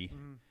bay,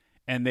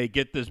 and they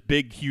get this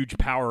big, huge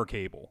power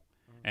cable.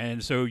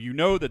 And so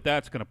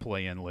that's going to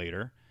play in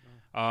later.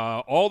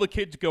 All the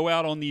kids go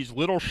out on these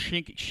little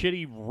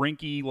shitty,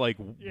 rinky,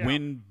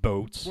 wind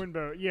boats. Wind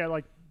boat. Yeah,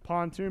 like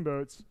pontoon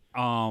boats.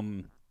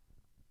 And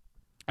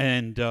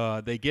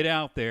they get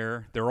out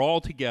there. They're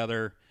all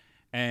together,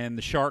 and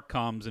the shark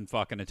comes and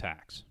fucking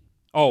attacks.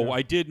 Oh, yeah.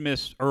 I did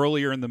miss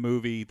earlier in the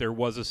movie, there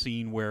was a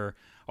scene where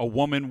a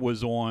woman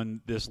was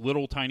on this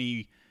little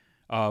tiny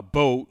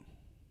boat,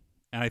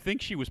 and I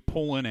think she was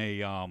pulling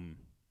a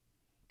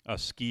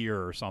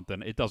skier or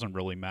something. It doesn't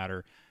really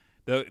matter.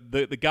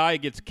 The guy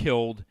gets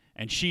killed,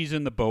 and she's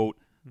in the boat.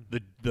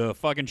 The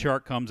fucking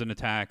shark comes and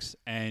attacks,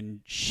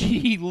 and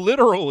she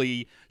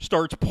literally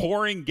starts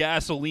pouring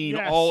gasoline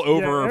all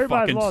over her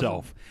fucking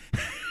self.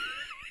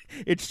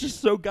 It's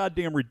just so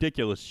goddamn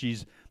ridiculous.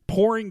 She's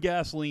pouring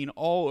gasoline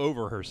all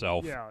over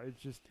herself. Yeah, it's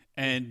just...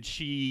 And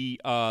she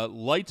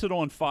lights it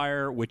on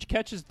fire, which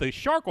catches the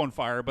shark on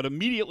fire, but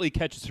immediately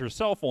catches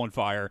herself on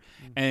fire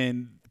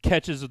and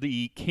catches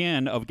the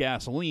can of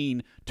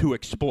gasoline to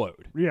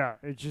explode. Yeah,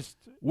 it just...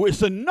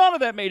 So none of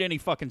that made any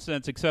fucking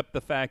sense except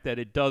the fact that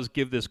it does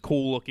give this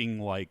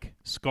cool-looking,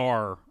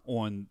 scar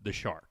on the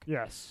shark.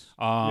 Yes.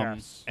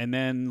 Yes. And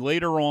then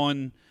later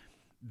on,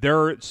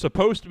 they're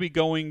supposed to be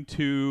going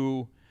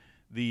to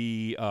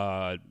the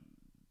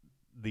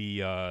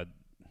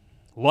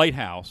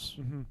lighthouse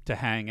to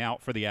hang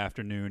out for the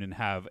afternoon and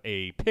have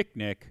a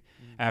picnic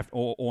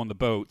on the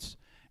boats.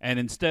 And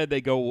instead they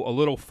go a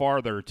little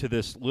farther to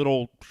this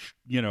little,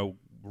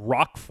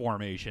 rock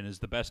formation is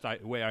the best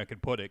way I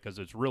could put it, because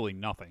it's really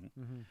nothing.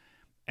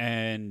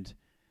 And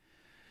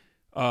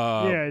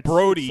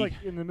Brody... It's like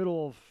in the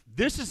middle of...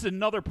 This is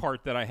another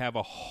part that I have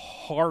a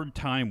hard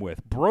time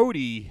with.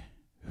 Brody,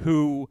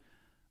 who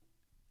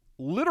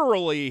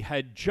literally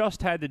had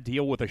just had to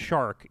deal with a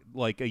shark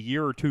a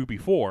year or two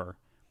before,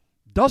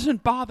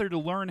 doesn't bother to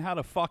learn how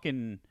to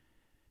fucking,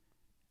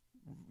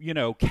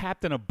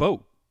 captain a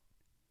boat.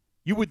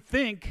 You would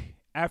think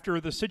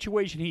after the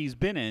situation he's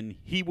been in,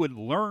 he would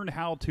learn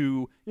how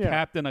to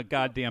captain a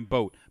goddamn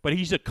boat. But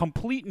he's a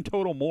complete and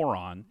total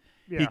moron.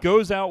 Yeah. He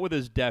goes out with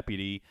his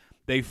deputy.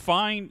 They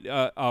find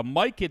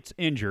Mike gets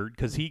injured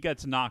because he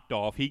gets knocked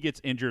off. He gets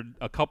injured.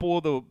 A couple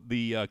of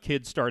the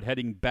kids start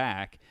heading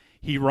back.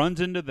 He runs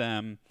into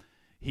them.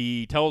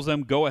 He tells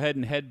them, go ahead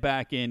and head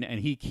back in,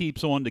 and he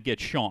keeps on to get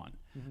Sean.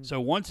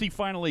 So once he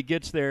finally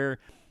gets there,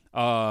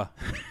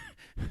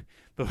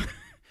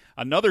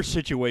 another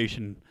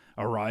situation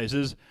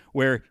arises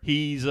where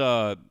he's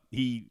not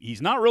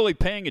really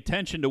paying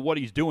attention to what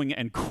he's doing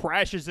and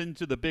crashes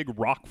into the big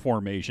rock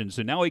formation.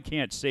 So now he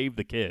can't save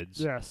the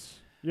kids.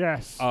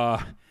 Yes.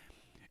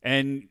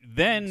 And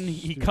then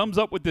he comes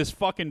up with this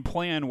fucking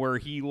plan where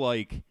he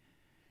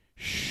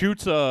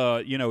shoots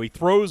he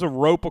throws a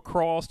rope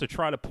across to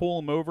try to pull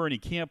him over, and he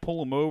can't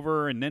pull him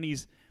over, and then he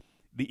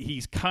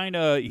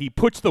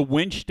puts the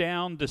winch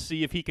down to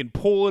see if he can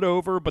pull it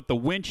over, but the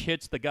winch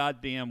hits the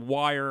goddamn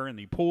wire, and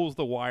he pulls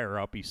the wire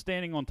up. He's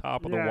standing on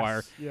top of the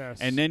wire,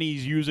 and then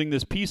he's using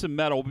this piece of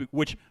metal,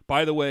 which,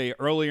 by the way,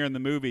 earlier in the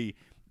movie,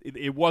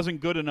 it wasn't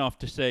good enough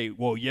to say,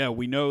 well, yeah,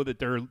 we know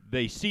that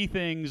they see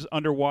things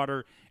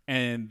underwater,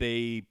 and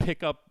they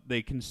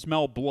can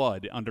smell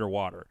blood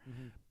underwater.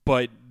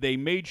 But they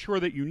made sure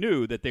that you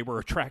knew that they were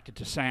attracted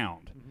to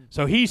sound.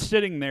 So he's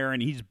sitting there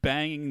and he's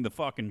banging the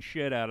fucking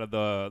shit out of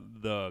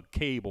the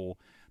cable.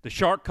 The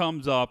shark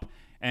comes up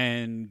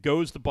and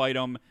goes to bite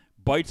him,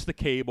 bites the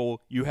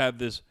cable. You have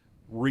this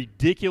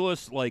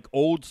ridiculous,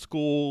 old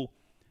school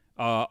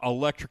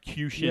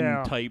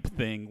electrocution type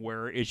thing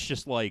where it's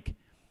just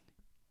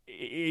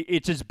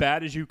it's as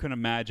bad as you can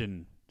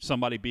imagine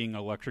somebody being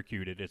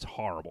electrocuted. It's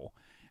horrible.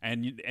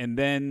 And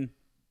then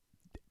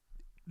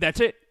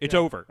that's it. It's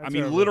over. I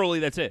mean, literally,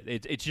 that's it.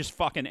 It just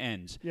fucking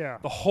ends. Yeah.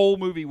 The whole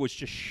movie was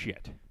just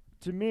shit.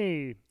 To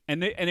me,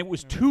 and it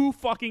was 2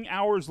 fucking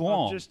hours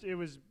long.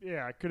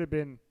 It could have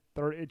been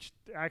 30.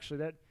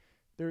 Actually,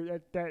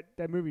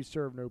 that movie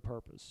served no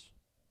purpose.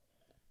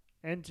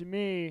 And to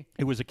me,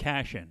 it was a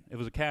cash in. It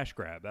was a cash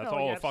grab. That's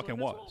all it fucking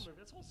was.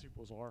 That's all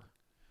sequels are.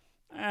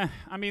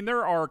 I mean,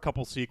 there are a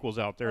couple sequels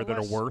out there that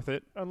are worth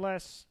it.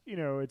 Unless,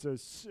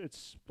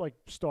 it's like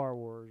Star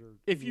Wars. Or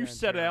if you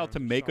set out to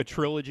make a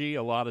trilogy,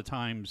 a lot of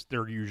times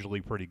they're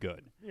usually pretty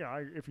good.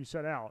 Yeah, if you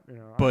set out.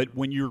 But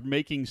when you're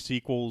making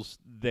sequels,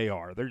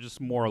 they're just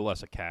more or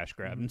less a cash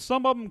grab. And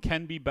some of them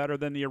can be better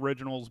than the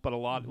originals, but a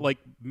lot, like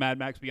Mad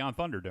Max Beyond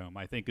Thunderdome,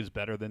 I think is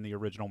better than the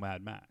original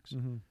Mad Max.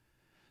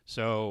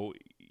 So,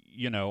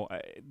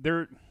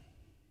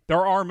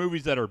 there are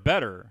movies that are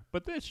better,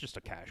 but it's just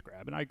a cash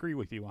grab, and I agree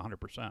with you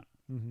 100%.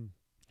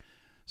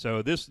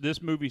 So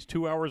this movie's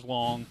 2 hours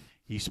long.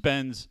 He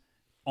spends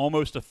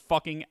almost a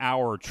fucking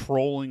hour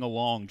trolling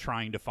along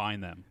trying to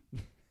find them.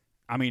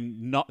 I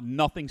mean,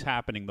 nothing's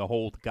happening the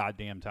whole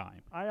goddamn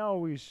time. I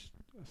always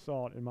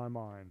saw it in my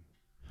mind,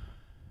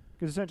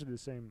 because essentially the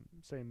same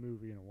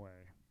movie in a way.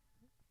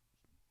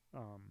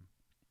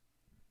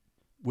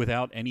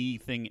 Without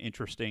anything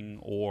interesting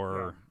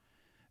or...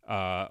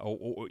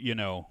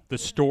 the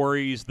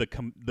stories, the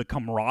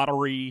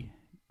camaraderie,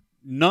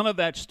 none of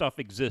that stuff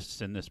exists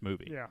in this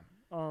movie. Yeah.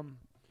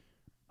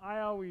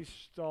 I always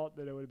thought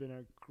that it would have been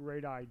a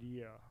great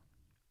idea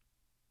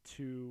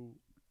to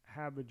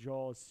have a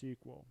Jaws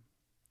sequel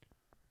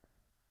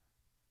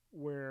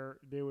where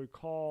it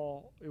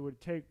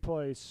would take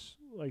place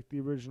like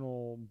the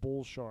original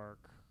bull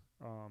shark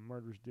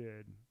murders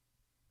did,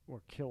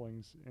 or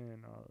killings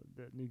in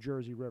the New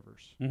Jersey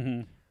rivers.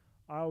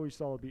 I always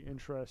thought it would be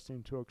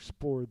interesting to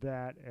explore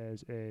that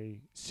as a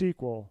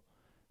sequel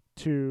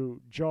to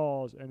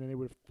Jaws, and then they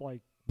would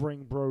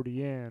bring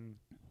Brody in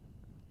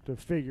to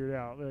figure it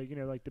out.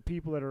 Like the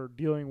people that are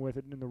dealing with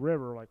it in the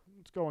river,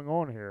 what's going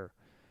on here?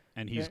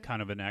 And he's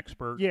kind of an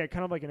expert. Yeah,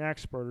 kind of like an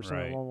expert or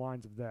something along the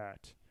lines of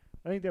that.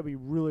 I think that'd be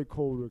really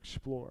cool to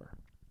explore,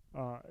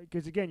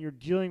 because again, you're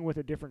dealing with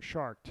a different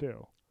shark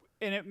too.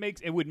 And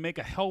it would make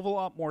a hell of a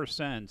lot more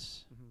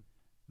sense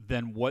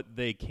than what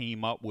they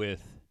came up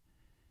with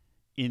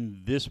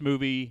in this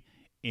movie,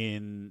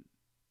 in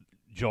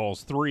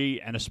Jaws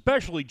 3, and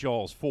especially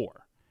Jaws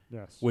 4.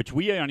 Yes. Which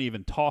we aren't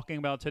even talking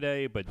about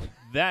today, but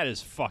that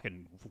is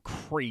fucking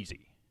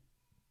crazy.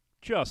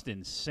 Just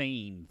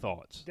insane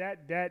thoughts.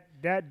 That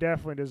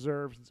definitely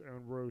deserves its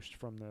own roast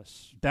from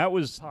this. That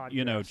was,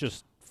 podcast.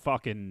 Just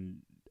fucking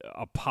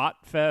a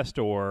pot fest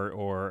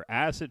or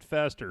acid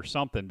fest or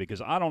something,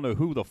 because I don't know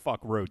who the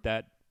fuck wrote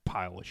that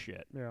pile of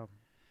shit. Yeah.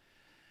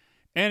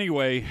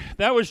 Anyway,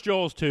 that was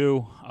Jaws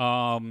 2.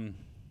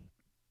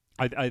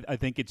 I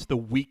think it's the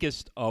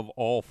weakest of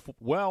all.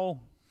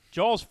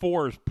 Jaws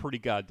 4 is pretty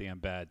goddamn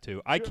bad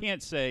too. I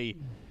can't say,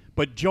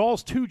 but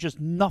Jaws 2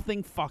 just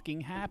nothing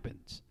fucking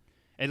happens.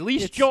 At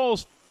least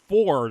Jaws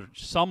 4,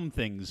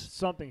 something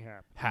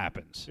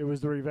happens. It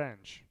was the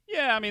revenge.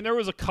 Yeah, I mean there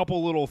was a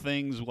couple little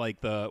things like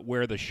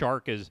where the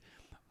shark is.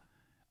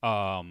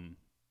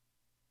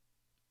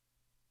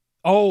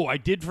 Oh, I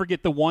did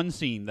forget the one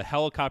scene. The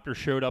helicopter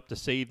showed up to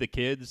save the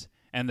kids,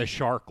 and the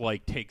shark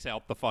takes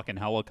out the fucking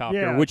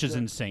helicopter, which is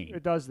insane.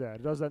 It does that.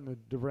 It does that in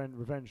the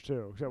Revenge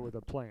too, except with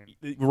a plane.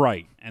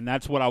 Right, and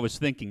that's what I was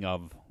thinking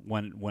of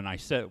when I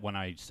said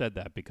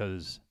that,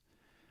 because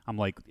I'm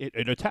like,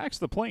 it attacks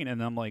the plane,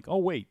 and I'm like, oh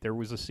wait, there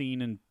was a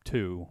scene in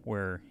 2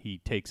 where he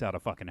takes out a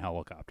fucking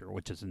helicopter,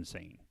 which is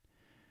insane,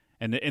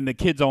 and the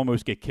kids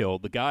almost get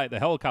killed. The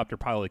helicopter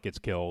pilot gets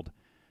killed,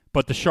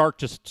 But the shark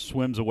just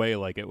swims away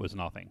like it was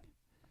nothing.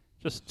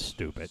 Just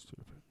stupid.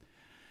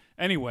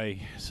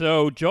 Anyway,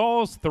 so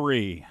Jaws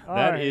 3.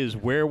 That is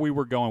where we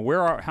were going. What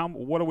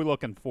are we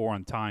looking for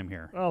on time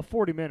here?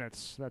 40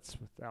 minutes. That's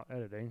without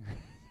editing.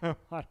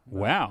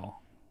 Wow.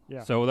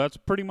 Yeah. So that's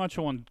pretty much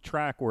on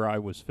track where I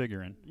was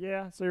figuring.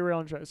 Yeah, so you're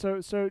on track.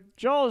 So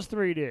Jaws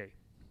 3D.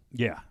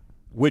 Yeah.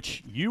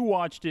 Which you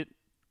watched it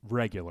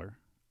regular.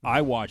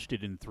 I watched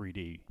it in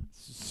 3D.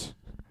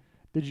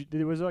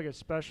 Was it like a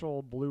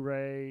special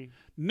Blu-ray?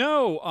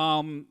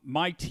 No,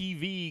 my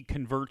TV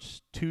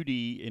converts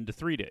 2D into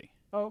 3D.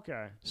 Oh,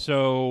 okay.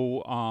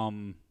 So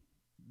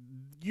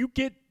you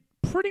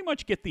pretty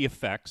much get the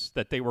effects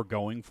that they were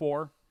going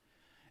for.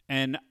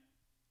 And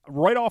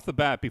right off the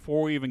bat,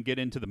 before we even get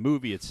into the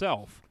movie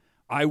itself,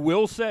 I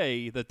will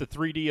say that the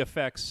 3D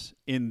effects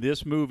in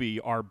this movie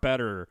are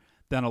better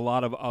than a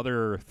lot of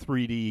other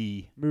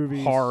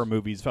 3D horror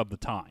movies of the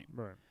time.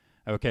 Right.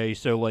 Okay,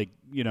 so like,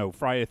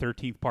 Friday the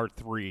 13th Part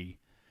 3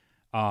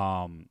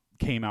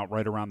 came out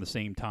right around the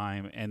same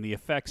time, and the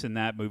effects in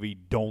that movie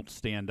don't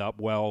stand up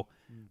well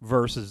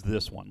versus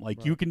this one.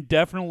 Like, you can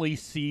definitely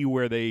see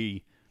where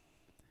they,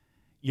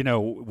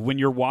 when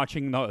you're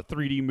watching the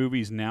 3D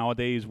movies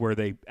nowadays where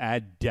they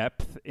add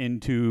depth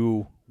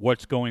into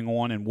what's going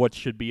on and what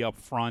should be up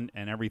front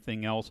and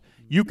everything else,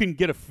 you can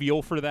get a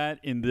feel for that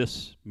in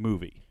this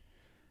movie.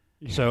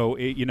 Yeah. So,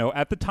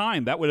 at the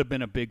time, that would have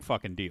been a big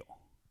fucking deal.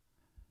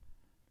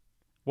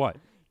 What?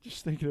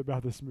 Just thinking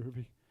about this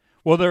movie.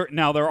 Well, there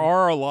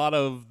are a lot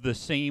of the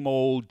same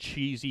old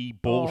cheesy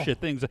bullshit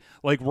things,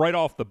 like right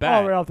off the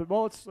bat.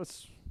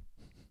 Let's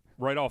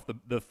right off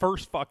the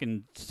first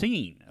fucking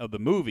scene of the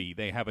movie,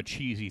 they have a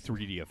cheesy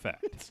 3D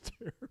effect. It's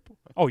terrible.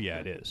 Oh yeah,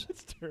 it is.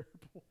 It's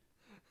terrible.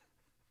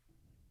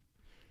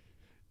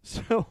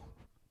 So,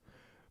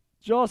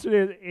 Jaws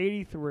is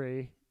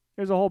 83.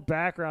 There's a whole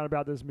background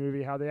about this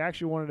movie, how they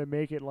actually wanted to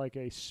make it like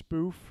a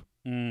spoof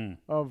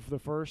of the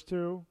first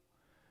two.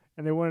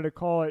 And they wanted to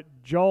call it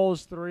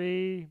Jaws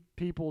 3,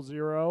 People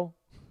 0.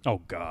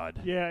 Oh, God.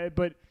 Yeah,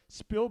 but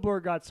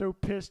Spielberg got so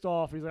pissed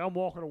off. He's like, I'm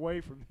walking away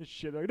from this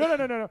shit. Like,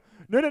 no.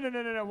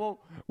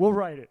 We'll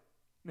write it.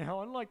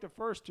 Now, unlike the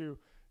first two,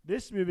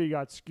 this movie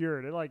got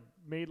skewered. It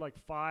made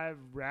 5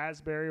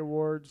 Raspberry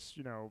Awards.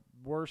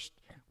 Worst.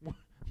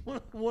 One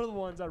of the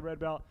ones I read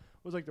about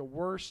was the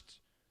worst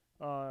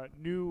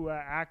new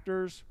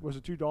actors was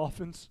the 2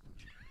 dolphins,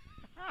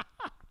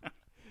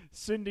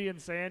 Cindy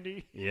and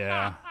Sandy.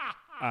 Yeah.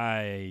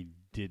 I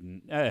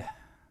didn't.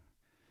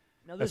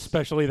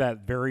 Especially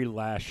that very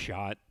last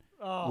shot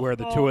where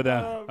the two of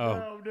them.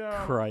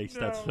 Christ,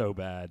 that's so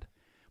bad.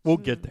 We'll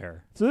get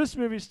there. So this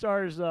movie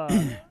stars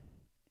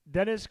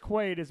Dennis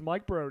Quaid as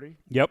Mike Brody.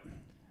 Yep.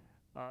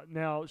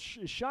 Now,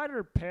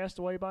 Scheider passed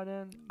away by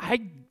then?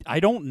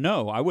 I don't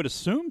know. I would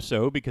assume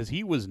so because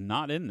he was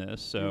not in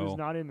this. So he was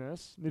not in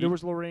this. Neither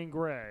was Lorraine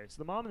Gray. So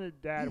the mom and the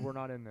dad were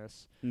not in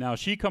this. Now,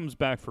 she comes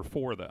back for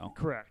 4, though.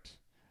 Correct.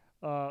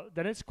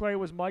 Dennis Quaid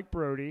was Mike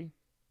Brody,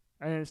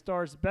 and it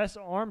stars Bess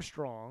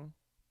Armstrong,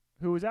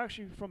 who is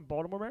actually from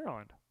Baltimore,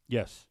 Maryland.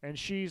 Yes. And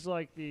she's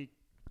the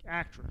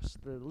actress,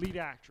 the lead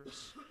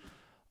actress.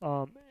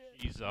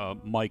 She's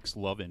Mike's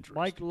love interest.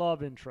 Mike's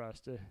love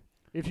interest,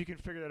 if you can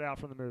figure that out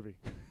from the movie.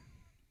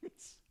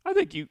 I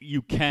think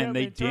you can.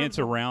 They dance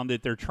around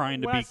it. They're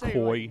trying to be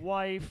coy.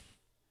 Wife,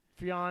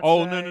 fiance.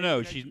 Oh,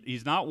 no.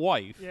 He's not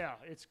wife. Yeah,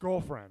 it's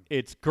girlfriend.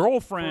 It's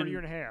girlfriend. For a year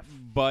and a half.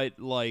 But,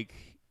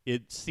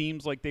 it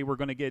seems like they were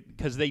going to get,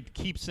 because they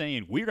keep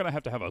saying, we're going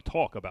to have a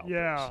talk about this.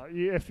 Yeah,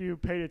 if you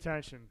paid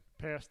attention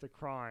past the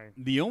crying.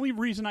 The only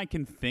reason I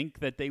can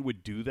think that they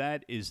would do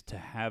that is to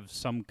have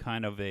some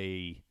kind of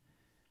a,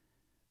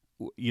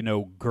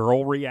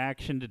 girl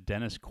reaction to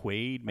Dennis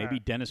Quaid. Maybe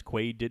Dennis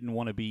Quaid didn't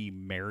want to be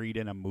married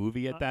in a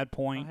movie at that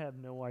point. I have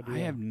no idea. I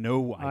have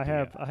no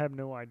idea. I have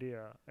no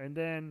idea. And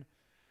then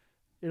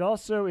it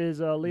also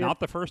is Leah. Not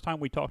the first time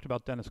we talked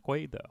about Dennis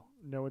Quaid, though.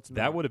 No, it's not.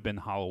 That would have been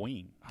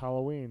Halloween.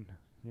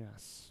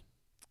 Yes.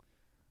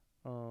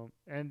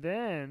 And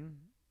then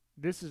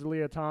this is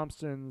Leah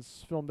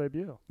Thompson's film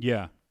debut.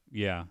 Yeah.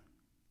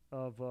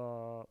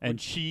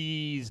 And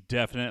she's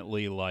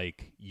definitely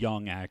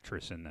young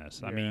actress in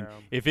this. Yeah. I mean,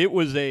 if it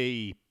was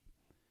a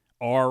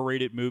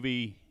R-rated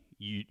movie,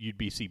 you'd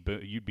be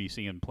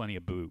seeing plenty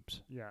of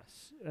boobs.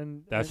 Yes,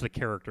 that's the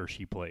character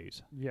she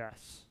plays.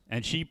 Yes,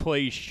 and she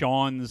plays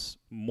Sean's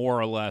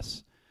more or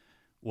less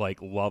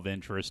love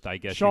interest, I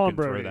guess. Sean you can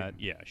Brody. Throw that.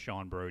 Yeah,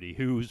 Sean Brody,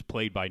 who's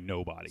played by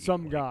nobody.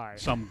 Some guy.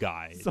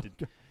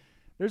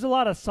 There's a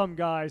lot of some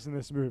guys in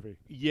this movie.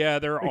 Yeah,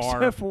 there are.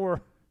 Except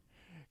for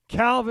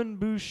Calvin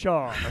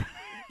Bouchard,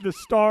 the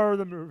star of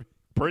the movie.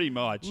 Pretty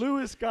much.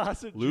 Louis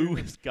Gossett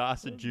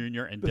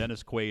Jr. and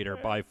Dennis Quaid are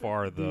by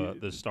far the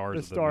stars of the movie.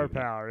 The star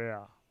power,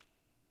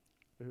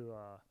 yeah. Who,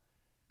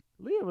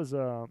 Leah was,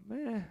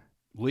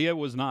 Leah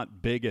was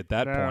not big at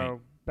that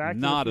point.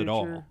 Not at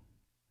all.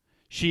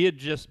 She had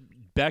just...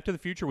 Back to the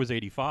Future was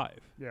 85.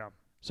 Yeah.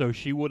 So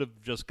she would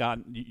have just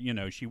gotten...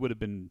 she would have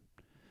been...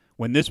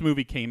 When this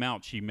movie came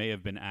out, she may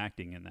have been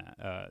acting in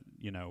that,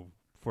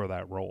 for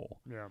that role.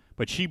 Yeah.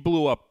 But she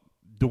blew up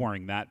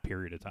during that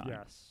period of time.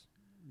 Yes,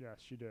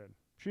 she did.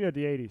 She had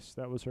the 80s.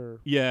 That was her.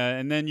 Yeah,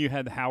 and then you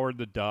had Howard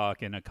the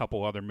Duck and a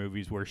couple other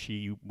movies where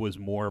she was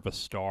more of a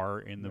star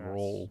in the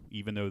role,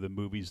 even though the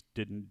movies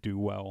didn't do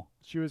well.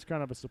 She was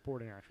kind of a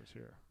supporting actress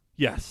here.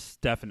 Yes,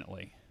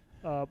 definitely.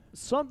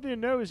 Something to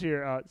note is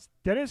here.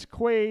 Dennis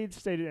Quaid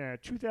stated in a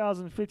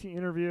 2015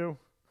 interview,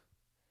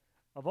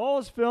 of all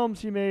his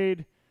films he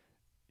made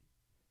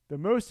the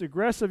most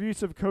aggressive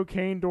use of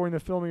cocaine during the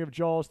filming of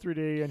Jaws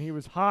 3D, and he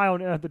was high on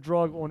the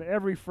drug on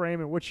every frame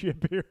in which he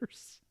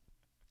appears.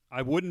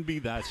 I wouldn't be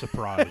that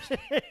surprised.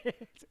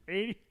 It's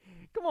 80.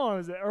 Come on, it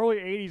was the early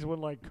 80s when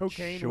like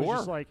cocaine was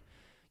just like,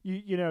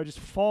 just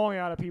falling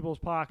out of people's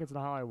pockets in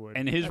Hollywood.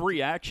 And his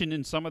reaction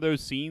in some of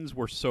those scenes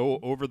were so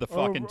over the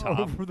fucking top.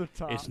 Over the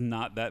top. It's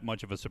not that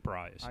much of a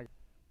surprise.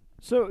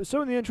 So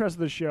in the interest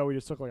of the show, we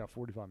just took like a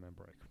 45-minute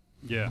break.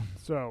 Yeah.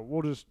 So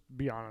we'll just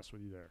be honest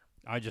with you there.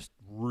 I just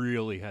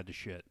really had to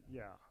shit.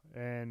 Yeah,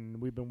 and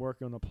we've been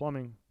working on the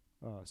plumbing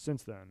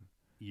since then.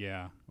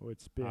 Yeah.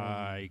 It's been.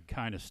 I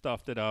kind of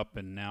stuffed it up,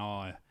 and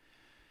now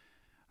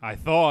I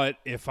thought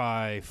if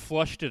I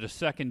flushed it a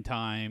second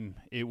time,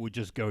 it would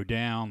just go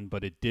down,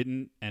 but it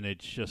didn't, and it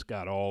just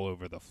got all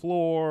over the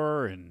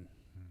floor, and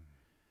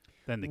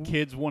then the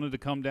kids wanted to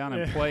come down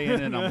and play in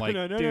it, and I'm like,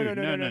 dude,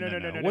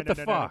 no, what the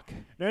fuck?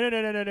 No.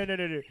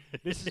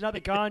 This is not the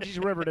Ganges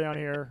River down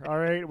here, all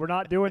right? We're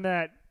not doing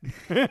that.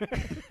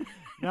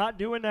 Not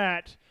doing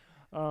that.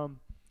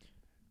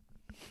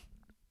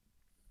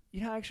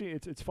 Actually,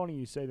 it's funny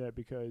you say that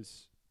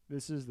because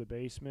this is the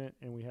basement,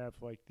 and we have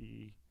like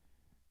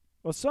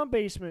some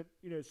basement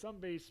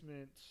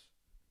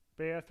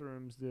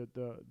bathrooms,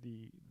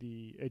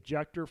 the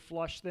ejector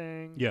flush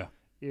thing,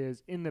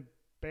 is in the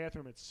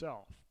bathroom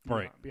itself,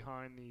 right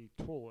behind the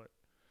toilet.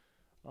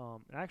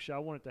 Actually, I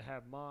wanted to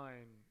have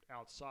mine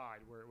outside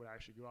where it would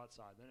actually go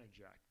outside then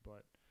eject,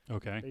 but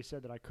they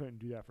said that I couldn't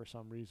do that for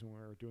some reason when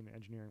we were doing the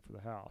engineering for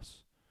the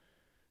house.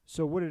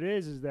 So what it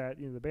is that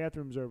the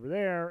bathroom's over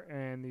there,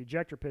 and the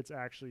ejector pit's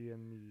actually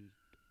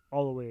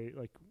all the way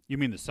like. You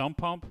mean the sump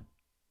pump?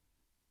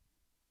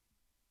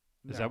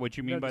 Is that what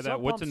you mean by that?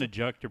 What's an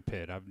ejector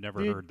pit? I've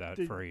never heard that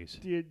phrase.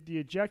 The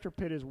ejector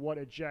pit is what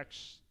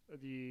ejects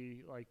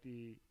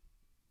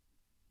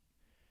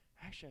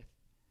Actually,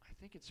 I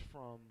think it's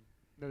from.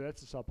 No,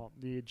 that's the sump pump.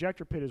 The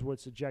ejector pit is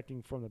what's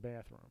ejecting from the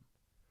bathroom.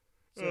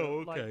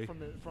 So, like from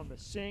the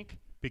sink.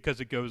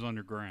 Because it goes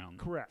underground.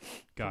 Correct.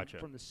 Gotcha.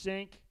 From the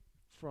sink,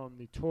 from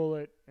the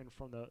toilet, and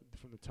from the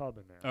tub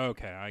in there.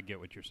 Okay, I get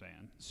what you're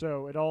saying.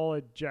 So it all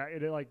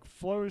it like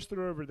flows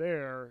through over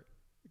there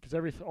because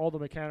all the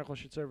mechanical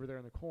shit's over there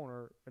in the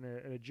corner, and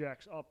it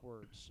ejects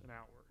upwards and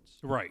outwards.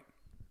 Right.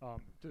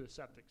 To the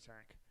septic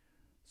tank.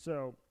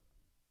 So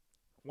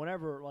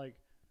whenever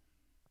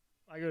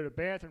I go to the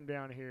bathroom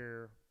down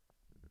here,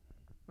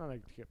 not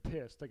like to get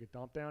pissed, take a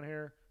dump down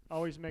here, I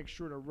always make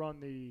sure to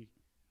run the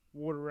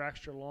water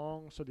extra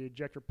long so the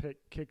ejector pit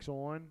kicks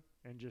on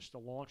and just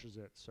launches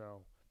it.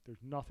 So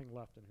there's nothing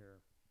left in here.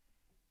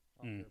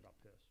 I don't care about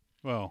piss.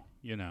 Well,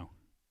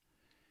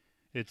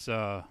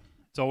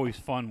 it's always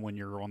fun when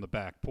you're on the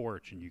back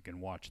porch and you can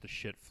watch the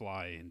shit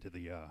fly into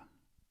the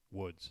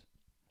woods.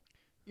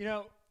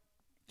 It's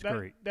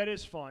great. That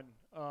is fun.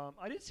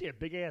 I did see a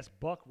big-ass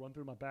buck run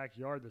through my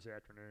backyard this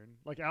afternoon.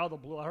 Like, out of the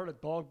blue, I heard a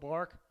dog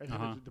bark,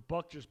 and the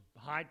buck just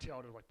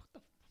hightailed it. Like, what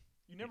the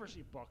you never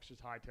see bucks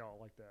just hightail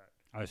like that.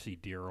 I see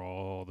deer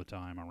all the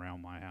time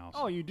around my house.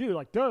 Oh, you do?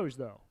 Like does,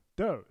 though?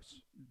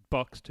 Does.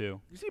 Bucks, too.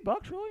 You see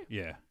bucks, really?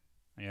 Yeah.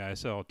 Yeah, I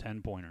saw a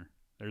 10-pointer.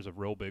 There's a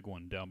real big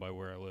one down by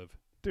where I live.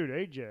 Dude,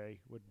 AJ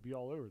would be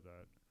all over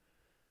that.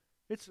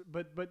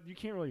 But you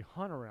can't really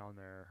hunt around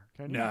there,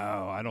 can you?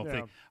 No, I don't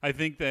think. I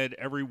think that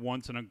every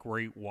once in a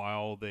great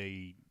while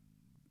they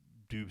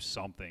do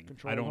something.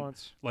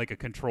 Hunts. Like a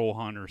control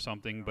hunt or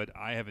something, but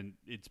I haven't.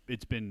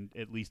 It's been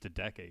at least a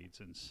decade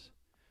since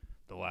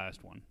the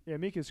last one. Yeah,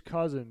 Mika's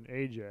cousin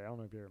AJ. I don't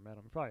know if you ever met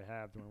him. You probably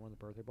have during one of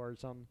the birthday parties or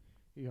something.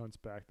 He hunts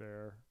back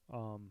there,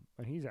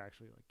 and he's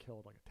actually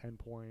killed a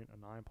 10-point, a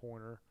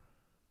 9-pointer.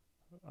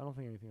 I don't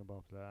think anything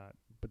above that,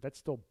 but that's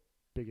still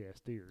big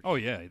ass deer. Oh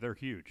yeah, they're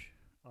huge.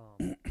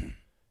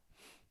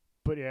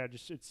 But yeah,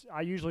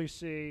 I usually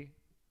see,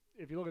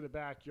 if you look at the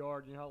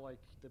backyard, you know how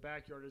the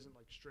backyard isn't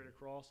straight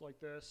across like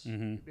this.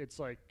 Mm-hmm. It's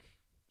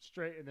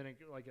straight and then an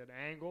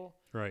angle.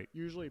 Right.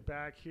 Usually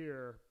back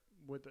here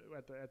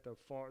at the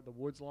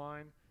woods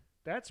line,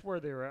 that's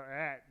where they're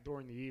at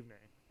during the evening.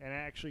 And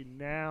actually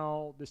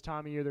now this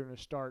time of year they're going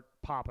to start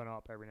popping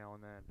up every now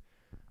and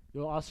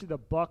then. I'll see the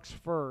bucks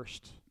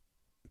first,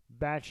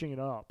 batching it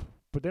up,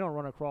 but they don't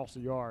run across the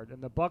yard,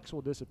 and the bucks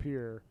will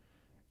disappear.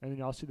 And then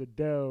I'll see the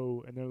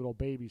doe and their little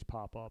babies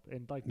pop up.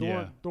 And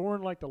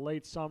during the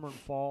late summer and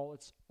fall,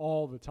 it's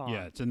all the time.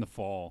 Yeah, it's in the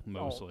fall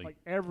mostly.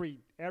 Every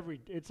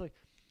it's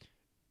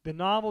the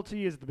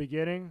novelty is the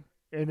beginning,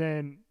 and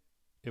then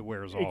it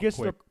wears off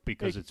quick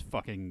because it's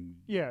fucking.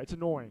 Yeah, it's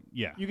annoying.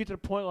 Yeah, you get to the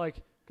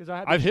point because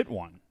I've hit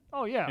one.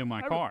 Oh yeah, in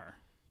my car.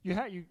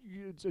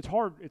 it's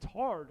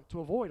hard to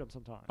avoid them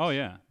sometimes. Oh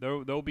yeah,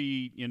 they'll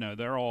be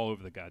they're all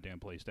over the goddamn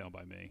place down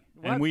by me,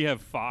 Well, and we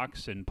have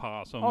fox and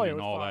possum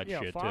and all that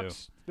shit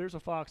fox, too. There's a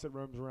fox that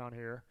roams around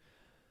here,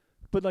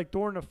 but like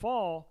during the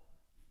fall,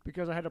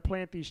 because I had to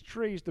plant these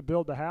trees to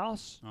build the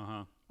house.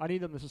 I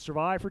need them to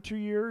survive for 2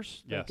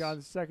 years. Yes. Thank God,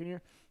 the second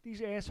year.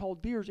 These asshole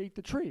deers eat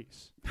the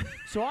trees,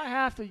 so I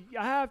have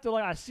to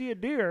like I see a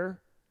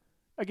deer,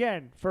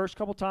 again first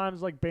couple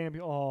times like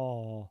Bambi.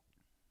 Oh,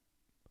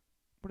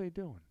 what are they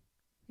doing?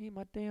 Eat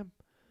my damn.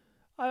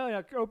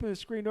 I open the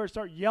screen door and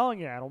start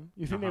yelling at them.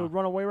 You think they would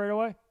run away right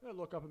away? They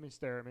look up at me,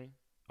 stare at me.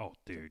 Oh,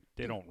 dude,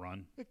 they don't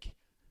run.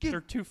 Get, They're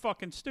too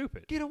fucking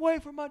stupid. Get away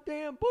from my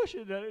damn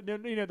bushes.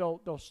 Then,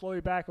 they'll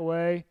slowly back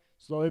away,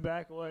 slowly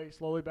back away,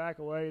 slowly back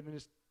away, and then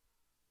just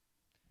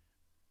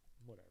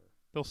whatever.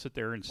 They'll sit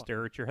there and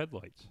stare at your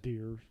headlights.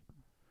 Deers.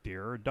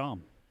 Deer are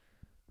dumb.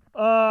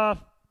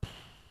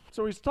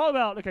 So he's talking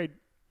about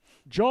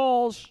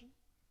Jaws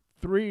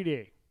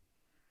 3D.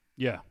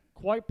 Yeah.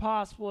 Quite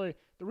possibly.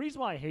 The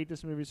reason why I hate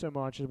this movie so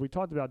much is we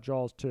talked about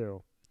Jaws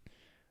 2.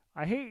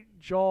 I hate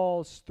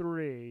Jaws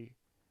 3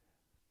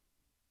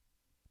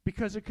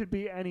 because it could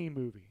be any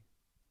movie.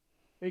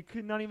 It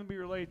could not even be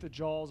related to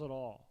Jaws at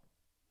all.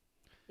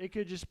 It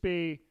could just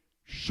be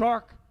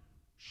Shark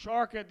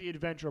at the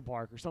Adventure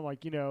Park or something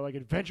like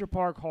Adventure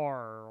Park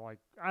horror, or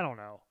I don't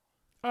know.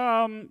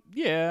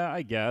 Yeah,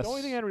 I guess. The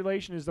only thing in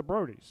relation is the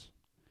Brodies.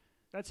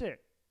 That's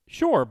it.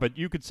 Sure, but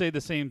you could say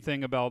the same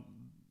thing about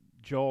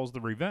Jaws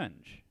the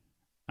Revenge.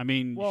 I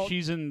mean,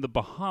 she's in the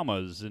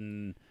Bahamas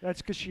and...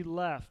 That's because she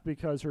left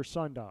because her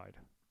son died.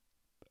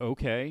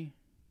 Okay.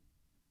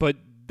 But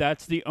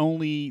that's the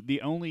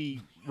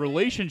only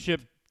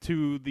relationship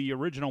to the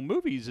original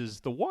movies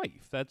is the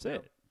wife. That's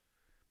it.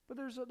 But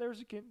there's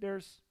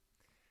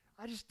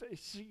I just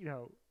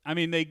I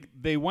mean,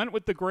 they went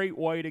with the great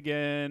white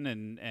again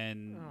and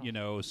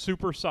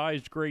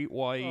supersized great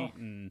white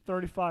and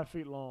 35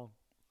 feet long.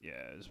 Yeah,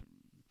 it's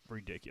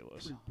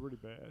ridiculous. Pretty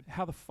bad.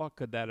 How the fuck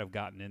could that have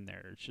gotten in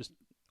there? It's just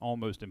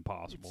almost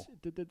impossible.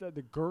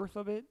 The girth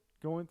of it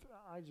going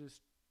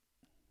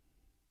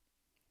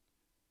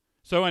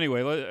So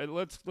anyway,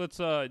 let's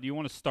do you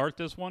want to start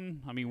this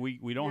one? I mean,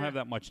 we don't have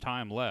that much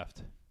time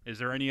left. Is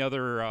there any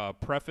other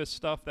preface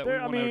stuff that we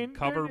want to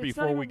cover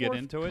before we get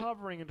into it?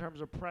 Covering in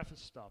terms of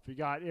preface stuff. You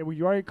got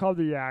we already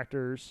covered the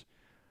actors.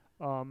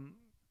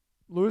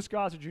 Louis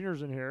Gossett Jr.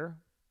 is in here.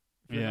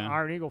 If you're an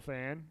Iron Eagle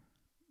fan.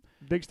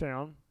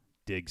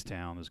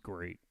 Diggstown is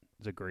great.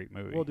 It's a great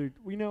movie. Well, dude,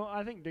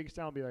 I think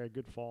Diggstown would be like a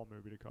good fall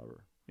movie to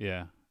cover.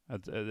 Yeah,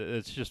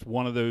 it's just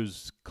one of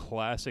those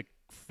classic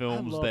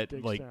films that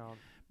Diggstown.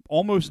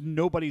 Almost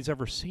nobody's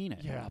ever seen it.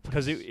 Yeah,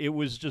 because it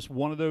was just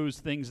one of those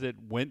things that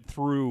went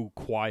through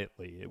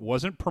quietly. It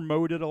wasn't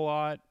promoted a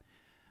lot.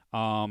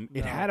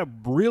 It had a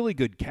really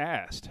good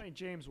cast. I mean,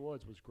 James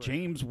Woods was great.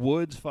 James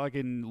Woods,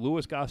 fucking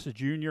Louis Gossett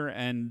Jr.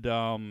 and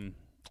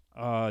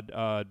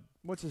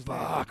what's his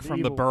name?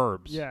 From The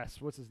Burbs. Yes,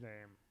 what's his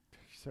name?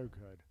 So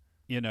good.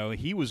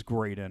 He was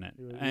great in it.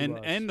 He was.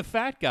 And the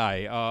fat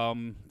guy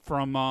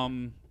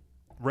from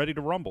Ready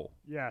to Rumble.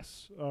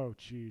 Yes. Oh,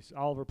 jeez.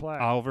 Oliver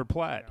Platt.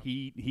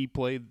 Yeah. He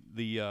played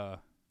the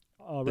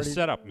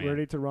setup man.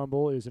 Ready to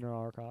Rumble is in our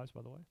archives,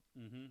 by the way.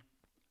 Mm-hmm.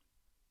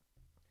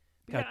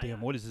 God damn,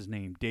 what is his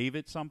name?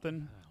 David something? I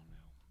don't know.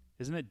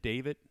 Isn't it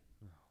David?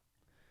 No.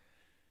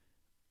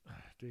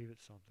 David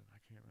something. I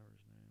can't remember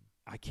his name.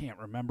 I can't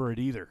remember it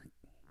either.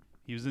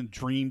 He was in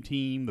Dream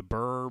Team, The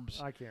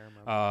Burbs. I can't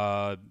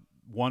remember.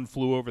 One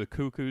Flew Over the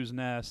Cuckoo's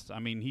Nest. I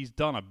mean, he's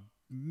done a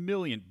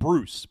million.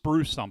 Bruce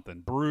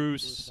something.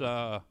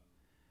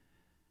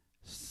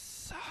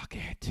 Suck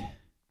it.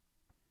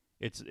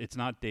 It's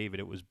not David.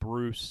 It was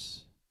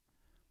Bruce.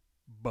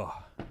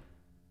 Fuck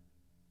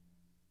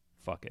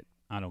it.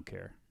 I don't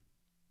care.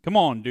 Come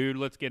on, dude.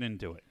 Let's get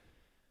into it.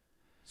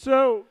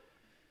 So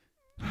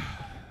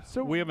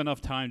we have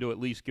enough time to at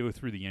least go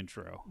through the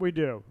intro. We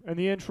do, and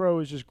the intro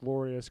is just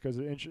glorious because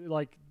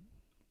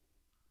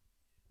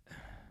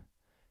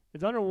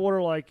it's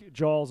underwater like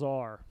Jaws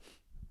are.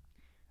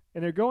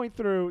 And they're going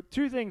through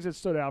two things that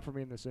stood out for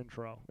me in this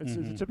intro. It's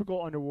a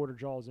typical underwater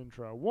Jaws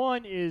intro.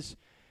 One is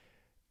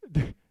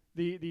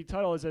the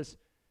title is as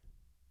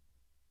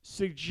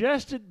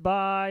suggested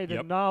by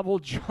the novel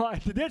Jaws.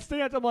 Did that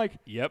stand out? I'm like,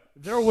 yep.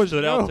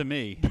 Stood out to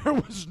me. There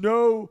was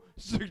no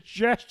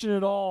suggestion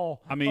at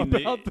all. I mean,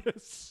 about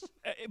this.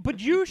 But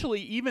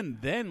usually, even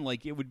then,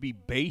 it would be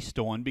based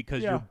on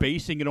because you're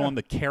basing it on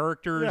the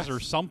characters or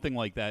something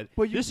like that.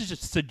 But this is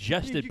just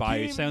suggested by.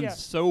 It sounds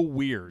so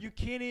weird. You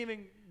can't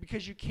even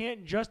because you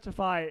can't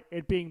justify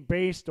it being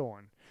based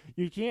on.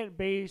 You can't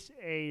base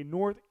a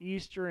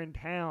northeastern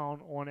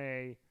town on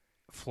a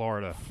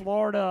Florida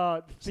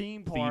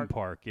theme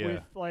park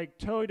with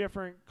totally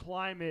different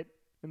climate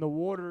in the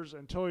waters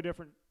and totally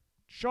different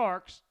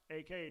sharks,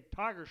 aka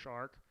tiger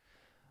shark,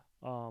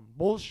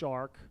 bull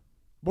shark,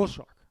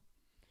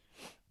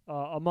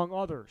 among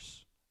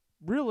others.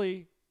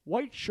 Really,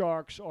 white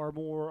sharks are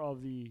more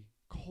of the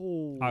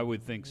cold I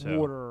would think so.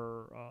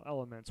 water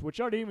elements, which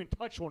I didn't even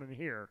touch on in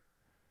here.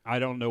 I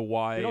don't know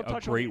why They don't a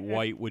touch on great the-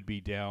 white would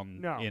be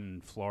down No.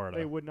 in Florida.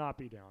 They would not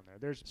be down there.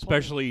 There's plenty-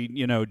 Especially,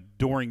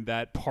 during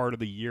that part of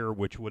the year,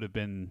 which would have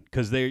been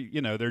because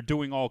they're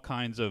doing all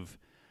kinds of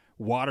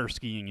water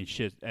skiing and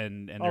shit,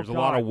 and there's a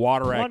lot of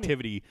water Plenty.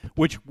 activity,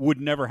 which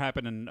would never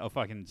happen in a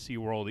fucking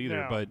SeaWorld either.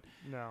 No, But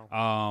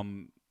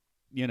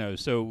no.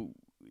 so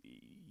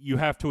you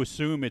have to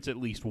assume it's at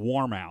least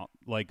warm out,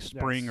 like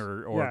spring Yes.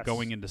 or Yes.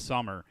 going into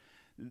summer.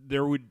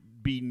 There would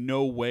be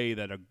no way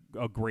that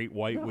a great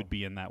white No. would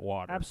be in that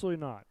water.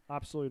 Absolutely not.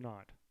 Absolutely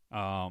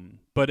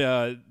not.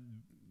 But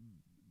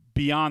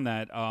beyond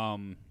that,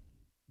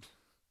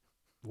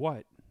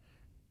 what?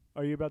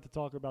 Are you about to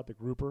talk about the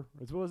grouper?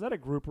 Was that a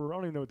grouper? I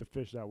don't even know what the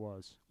fish that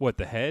was. What,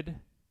 the head?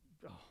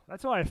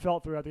 That's how I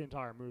felt throughout the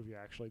entire movie,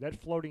 actually. That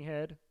floating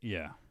head.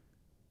 Yeah.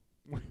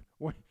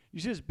 You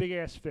see this big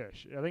ass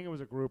fish. I think it was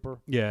a grouper.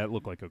 Yeah, it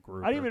looked like a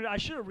grouper. I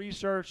should have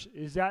researched.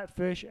 Is that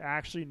fish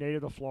actually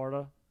native to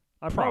Florida?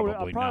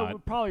 Probably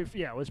Probably,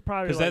 yeah. It was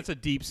probably Because like, that's a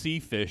deep sea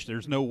fish.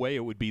 There's no way it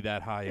would be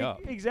that high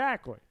up.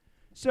 Exactly.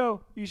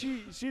 So you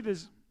see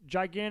this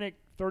gigantic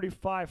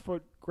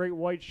 35-foot great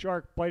white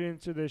shark bite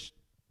into this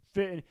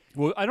fish.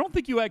 Well, I don't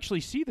think you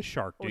actually see the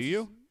shark, do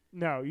you?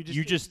 No,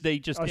 They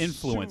just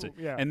influence it.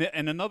 Yeah. And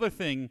another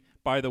thing,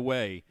 by the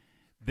way,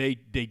 they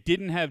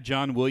didn't have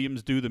John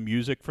Williams do the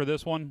music for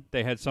this one.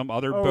 They had some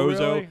other bozo,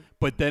 really?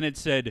 but then it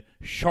said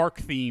 "Shark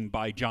Theme"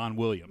 by John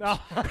Williams. No,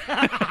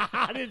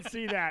 I didn't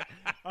see that.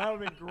 That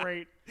would have been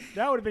great.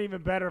 That would have been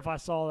even better if I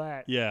saw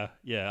that. Yeah,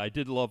 I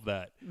did love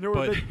that. There would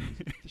But have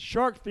been the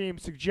shark theme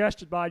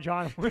suggested by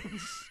John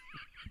Williams.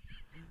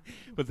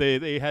 but they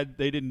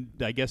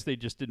didn't. I guess they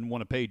just didn't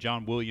want to pay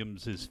John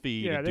Williams his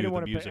fee Yeah, to they do didn't the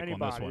want to pay music on this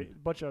anybody. one. A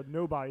bunch of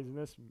nobodies in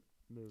this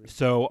movie.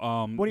 So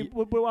I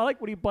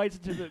like when he bites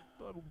into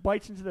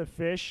the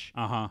fish.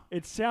 uh-huh.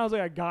 It sounds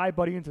like a guy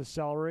biting into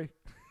celery.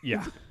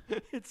 Yeah.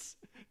 It's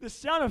the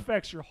sound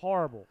effects are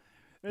horrible.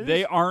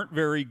 They aren't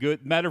very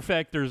good. Matter of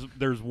fact,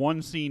 there's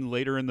one scene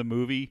later in the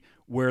movie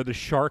where the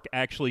shark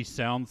actually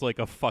sounds like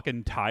a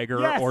fucking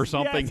tiger or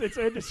something. Yes, it's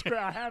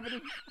indescribable.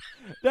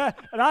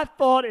 And I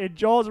thought in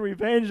Jaws of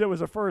Revenge that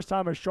was the first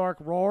time a shark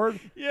roared.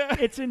 Yeah.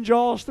 It's in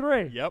Jaws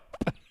 3. Yep.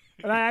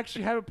 And I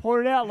actually have it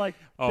pointed out like,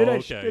 Oh, did a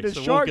okay. So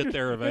we'll shark get just-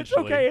 there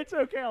eventually. It's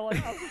okay. I was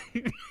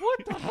like,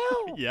 what the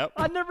hell? Yep.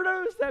 I never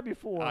noticed that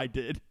before. I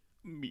did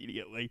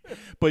immediately.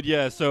 But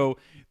yeah, so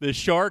the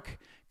shark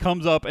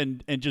comes up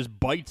and just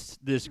bites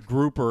this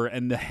grouper,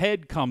 and the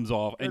head comes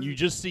off, and you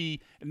just see.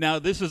 Now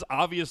this is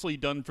obviously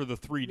done for the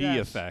 3D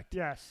effect.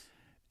 Yes.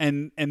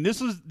 And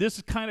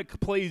this kind of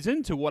plays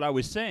into what I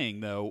was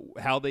saying, though,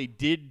 how they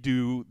did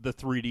do the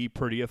 3D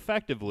pretty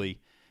effectively.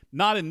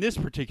 Not in this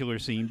particular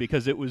scene,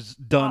 because it was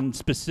done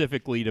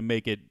specifically to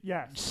make it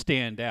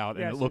stand out,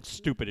 and Yes, it looks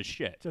stupid as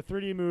shit. It's a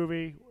 3D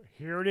movie.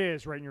 Here it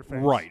is, right in your face.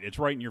 Right, it's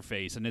right in your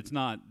face, and it's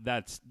not.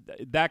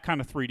 That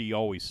kind of 3D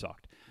always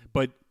sucked.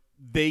 But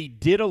they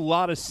did a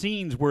lot of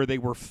scenes where they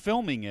were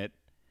filming it,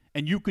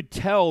 and you could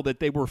tell that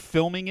they were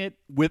filming it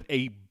with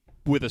a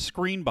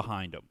screen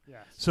behind them. Yes.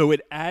 So it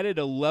added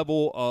a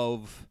level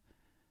of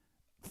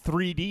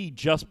 3D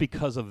just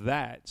because of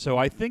that. So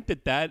I think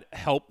that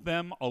helped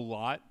them a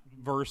lot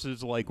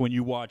versus like when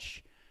you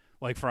watch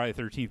like Friday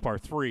the 13th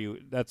Part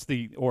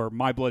 3, or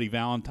My Bloody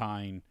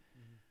Valentine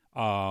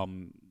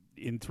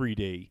in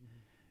 3D.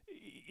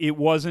 It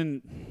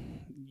wasn't,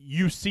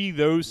 you see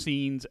those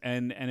scenes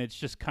and it's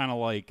just kind of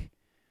like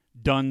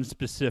done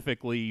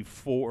specifically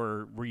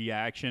for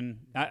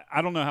reaction.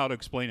 I don't know how to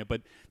explain it,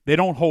 but they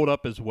don't hold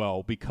up as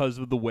well because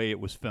of the way it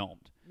was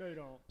filmed. No, you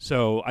don't.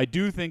 So I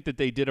do think that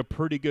they did a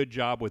pretty good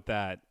job with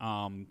that.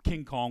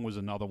 King Kong was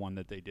another one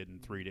that they did in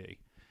 3D.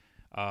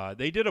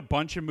 They did a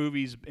bunch of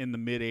movies in the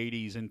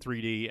mid-'80s in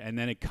 3D, and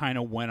then it kind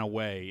of went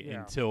away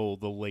until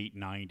the late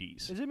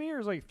 90s. Is it me or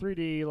is like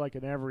 3D like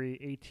an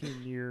every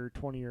 18-year,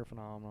 20-year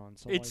phenomenon?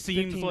 So It like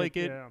seems 15 like to,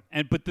 it.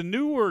 Yeah. But the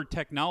newer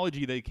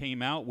technology they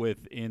came out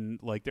with in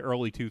like the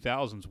early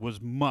 2000s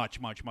was much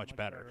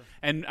better.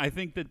 And I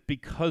think that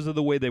because of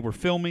the way they were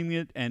filming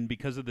it and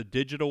because of the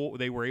digital,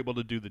 they were able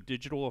to do the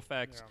digital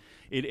effects.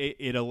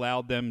 It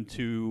allowed them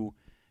to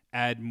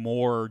add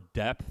more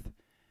depth.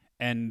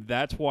 And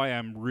that's why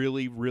I'm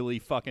really, really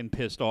fucking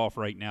pissed off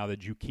right now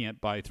that you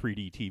can't buy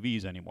 3D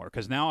TVs anymore.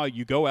 Because now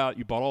you go out,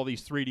 you bought all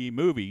these 3D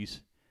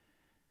movies,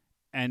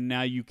 and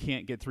now you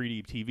can't get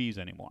 3D TVs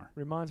anymore.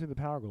 Reminds me of the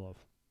Power Glove.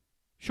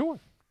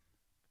 Sure.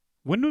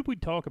 When did we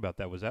talk about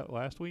that? Was that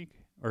last week?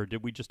 Or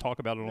did we just talk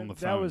about it on the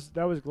phone?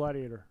 That was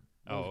Gladiator.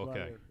 That Oh, was okay.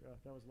 Gladiator. Yeah,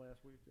 that was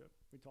last week. Yep.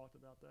 We talked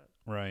about that.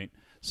 Right.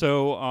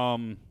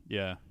 So,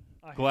 yeah.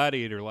 I-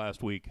 Gladiator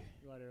last week,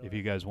 Gladiator if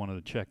you guys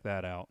wanted to check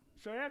that out.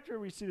 So after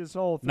we see this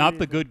whole 3D Not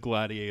the good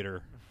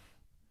Gladiator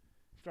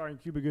starring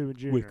Cuba Gooding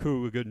Jr. with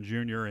Cuba Gooding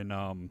Jr.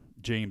 and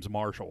James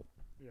Marshall.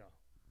 Yeah.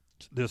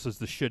 This is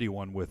the shitty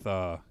one with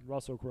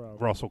Russell Crowe.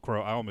 Russell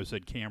Crowe. I almost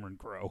said Cameron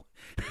Crowe.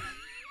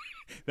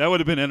 That would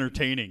have been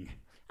entertaining.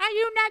 Are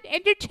you not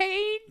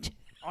entertained?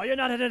 Oh, you're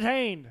not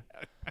entertained.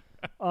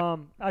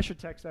 I should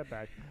text that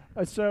back.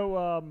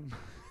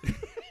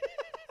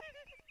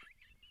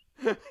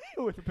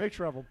 With a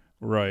picture of him.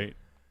 Right.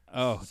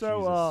 Oh, So,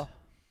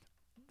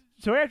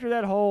 Jesus. so after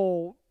that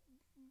whole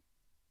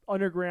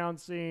underground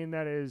scene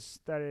that is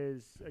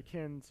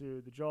akin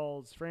to the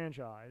Jaws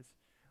franchise,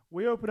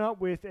 we open up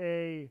with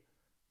a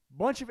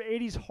bunch of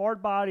 80s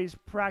hard bodies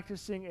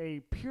practicing a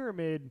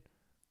pyramid.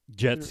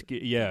 Jet ski,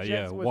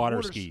 jets with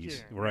water skis,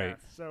 skiing. right?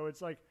 Yes. So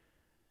it's like,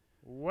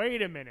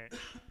 wait a minute,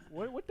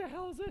 what the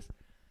hell is this?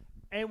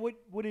 And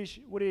what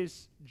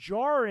is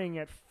jarring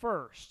at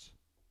first?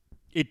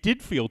 It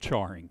did feel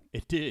charring.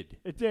 It did.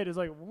 It did. It's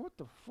like, what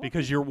the fuck?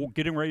 Because you're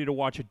getting ready to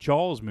watch a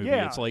Jaws movie.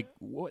 Yeah. It's like,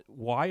 what?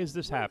 Why is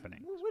this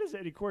happening? What is it?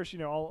 And of course,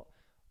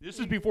 This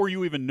is before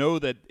you even know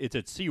that it's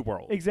at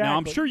SeaWorld. Exactly. Now,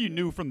 I'm sure you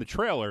knew from the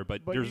trailer,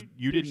 but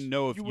you didn't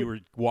know if you were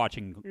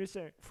watching You're just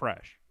saying,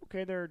 fresh.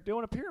 okay, they're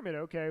doing a pyramid.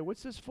 Okay,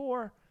 what's this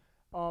for?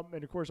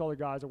 And of course, all the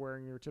guys are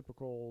wearing their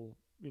typical,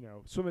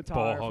 swim attire.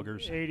 Ball from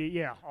huggers. 80.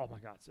 Yeah. Oh my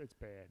God, it's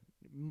bad.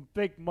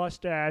 Fake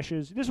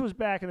mustaches. This was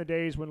back in the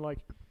days when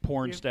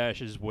Porn Yeah.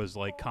 stashes was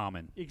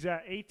common.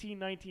 18,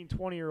 19,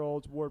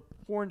 20-year-olds wore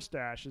porn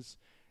stashes.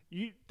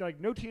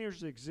 No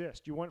teenagers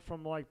exist. You went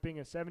from being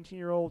a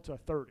 17-year-old to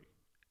 30.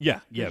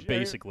 Yeah, Because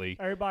basically.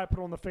 Everybody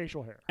put on the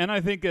facial hair. And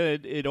I think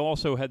it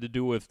also had to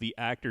do with the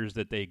actors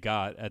that they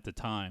got at the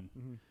time.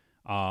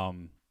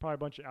 Probably a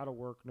bunch of out of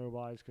work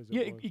nobodies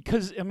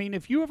Because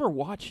if you ever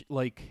watch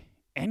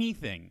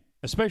anything,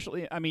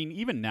 especially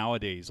even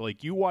nowadays,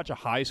 you watch a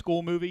high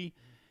school movie,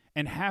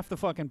 and half the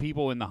fucking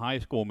people in the high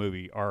school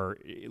movie are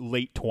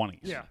late 20s.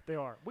 Yeah, they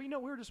are. Well,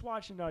 we were just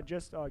watching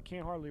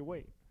Can't Hardly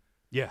Wait.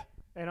 Yeah.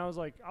 And I was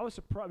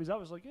surprised because I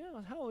was like,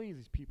 how old are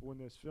these people in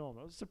this film?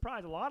 I was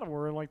surprised a lot of them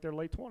were in their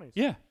late 20s.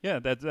 Yeah,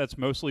 that's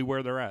mostly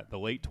where they're at, the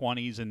late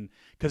 20s, and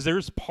because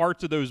there's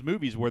parts of those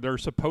movies where they're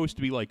supposed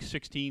to be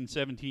 16,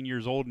 17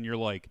 years old, and you're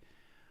like,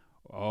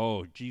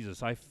 oh,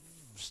 Jesus, I'm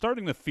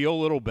starting to feel a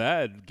little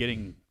bad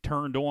getting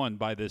turned on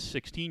by this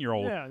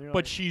 16-year-old, Yeah,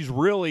 but she's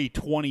really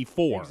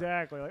 24.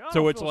 Exactly.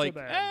 So it's so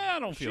bad. I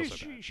don't feel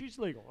so bad. She's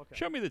legal. Okay.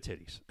 Show me the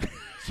titties.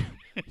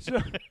 So,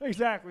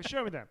 exactly.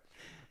 Show me them.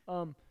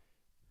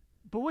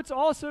 But what's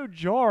also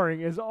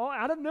jarring is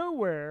out of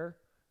nowhere,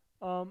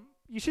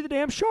 you see the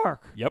damn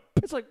shark. Yep.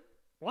 It's like,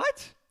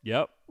 what?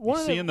 Yep. One You're of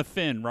the- seeing the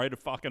fin right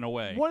fucking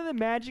away. One of the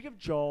magic of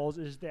Jaws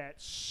is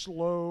that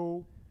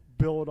slow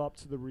build up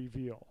to the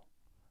reveal.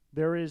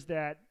 There is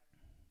that.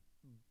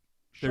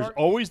 There's Shark,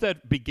 always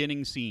that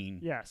beginning scene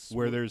yes,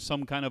 where there's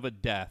some kind of a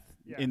death.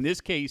 Yes. In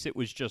this case, it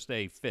was just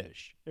a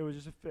fish. it was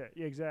just a fit.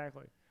 Yeah,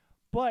 exactly.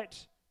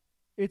 But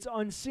it's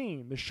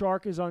unseen. The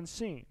shark is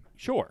unseen.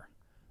 Sure.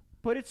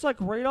 But it's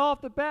right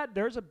off the bat.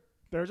 There's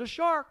a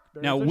shark.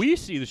 Now, we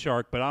see the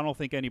shark, but I don't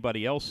think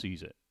anybody else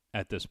sees it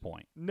at this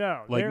point.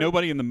 no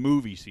Nobody in the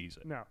movie sees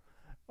it. No.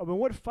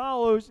 What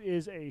follows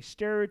is a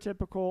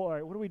stereotypical. All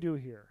right, what do we do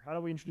here? How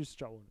do we introduce the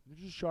shark? We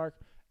introduce the shark,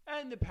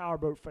 and the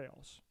powerboat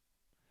fails.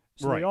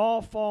 So Right. they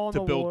all fall in To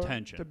the build water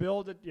tension. To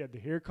build it,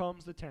 here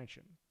comes the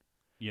tension,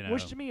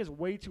 which to me is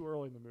way too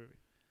early in the movie.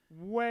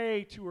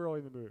 Way too early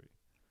in the movie.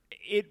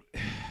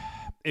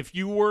 If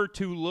you were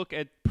to look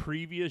at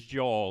previous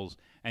Jaws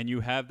and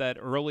you have that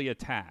early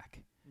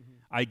attack,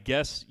 I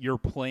guess you're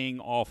playing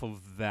off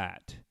of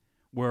that,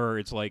 where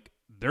it's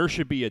there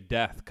should be a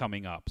death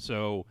coming up.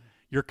 So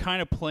you're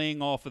kind of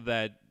playing off of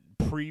that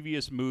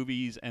previous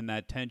movies and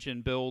that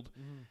tension build.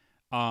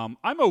 I'm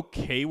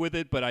okay with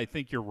it, but I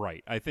think you're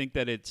right. I think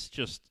that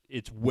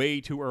it's way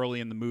too early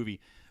in the movie.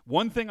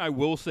 One thing I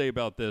will say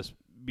about this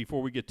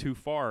before we get too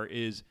far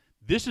is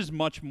this is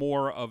much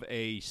more of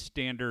a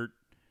standard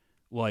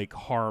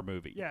horror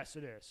movie. Yes,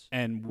 it is.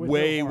 And With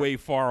way, no heart. way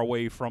far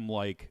away from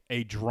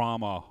a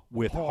drama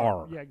with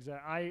horror. Yeah,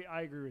 exactly.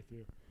 I agree with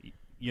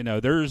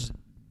you. There's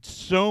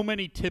so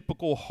many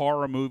typical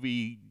horror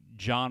movie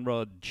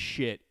genre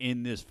shit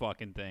in this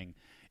fucking thing,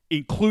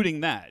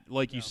 including that.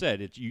 Like you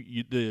said, it's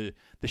the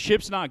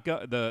ship's not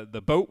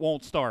the boat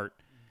won't start,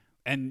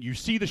 and you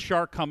see the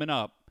shark coming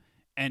up,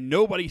 and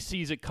nobody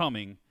sees it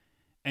coming.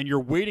 And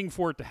you're waiting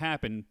for it to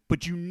happen,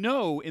 but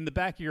in the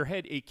back of your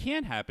head it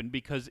can happen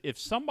because if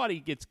somebody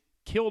gets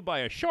killed by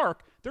a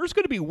shark, there's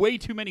going to be way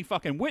too many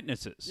fucking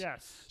witnesses.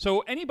 Yes.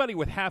 So anybody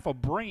with half a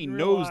brain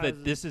knows that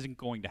Realizes- this isn't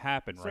going to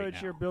happen So right it's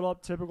now. your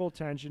build-up typical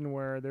tension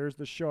where there's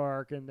the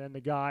shark, and then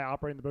the guy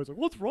operating the boat's like,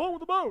 "What's wrong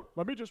with the boat?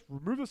 Let me just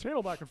move this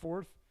handle back and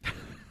forth."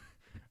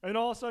 And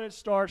all of a sudden it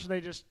starts, and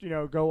they just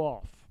go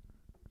off.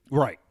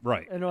 Right.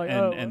 And they're like,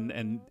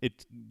 and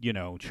it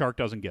shark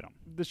doesn't get them.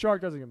 The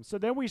shark doesn't get him. So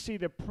then we see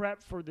the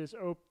prep for this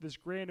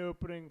grand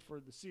opening for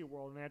the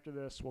SeaWorld, and after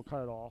this, we'll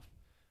cut it off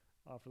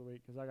for the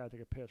week because I got to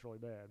take a piss really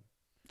bad.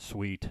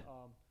 Sweet.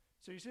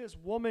 So you see this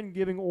woman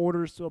giving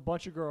orders to a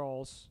bunch of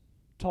girls,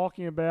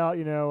 talking about,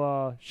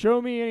 show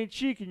me any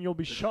cheek and you'll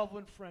be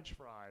shoveling French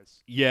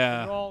fries.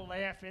 Yeah. They're all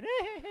laughing.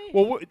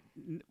 Well,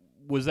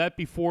 was that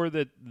before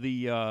the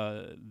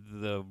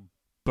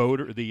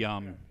boat or the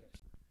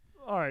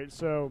All right,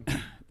 so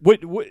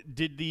what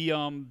did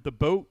the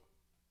boat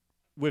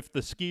with the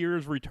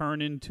skiers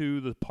return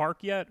into the park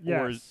yet?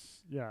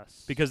 yes.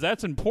 Because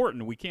that's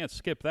important. We can't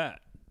skip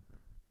that.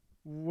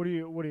 What do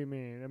you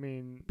mean? I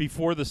mean,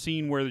 Before the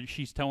scene where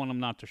she's telling them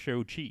not to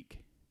show cheek.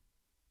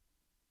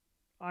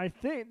 I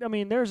think. I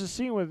mean, there's a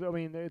scene with. I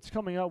mean, it's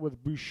coming up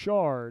with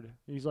Bouchard.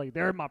 He's like,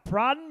 "They're my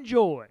pride and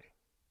joy."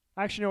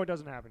 Actually, no, it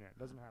doesn't happen yet. It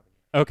doesn't happen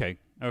yet.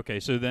 Okay.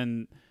 So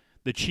then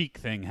the cheek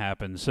thing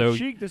happens. So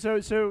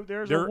So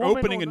there's they're a woman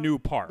opening a on new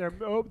park.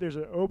 There's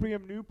an opening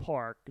of a new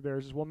park.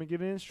 There's this woman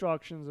giving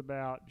instructions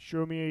about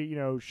show me,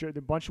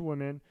 a bunch of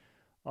women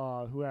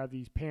who have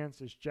these pants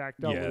that's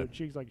jacked up with their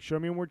cheeks. Like, show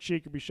me more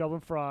cheek, could be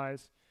shoveling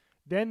fries.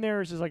 Then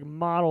there's this like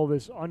model.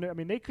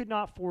 They could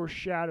not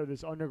foreshadow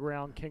this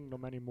underground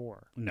kingdom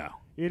anymore. No,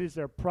 it is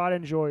their pride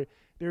and joy.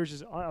 There's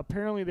this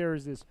apparently there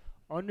is this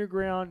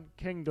underground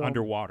kingdom,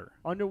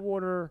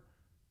 underwater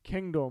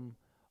kingdom,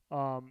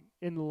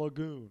 in the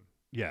lagoon.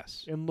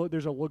 Yes. And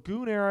there's a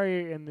lagoon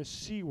area in this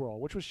SeaWorld,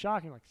 which was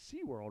shocking. Like,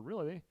 SeaWorld,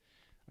 really?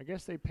 I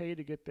guess they paid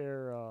to get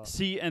their...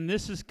 See, and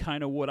this is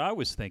kind of what I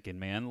was thinking,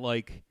 man.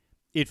 Like,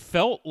 it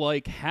felt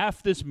like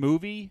half this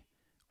movie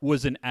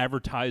was an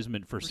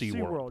advertisement for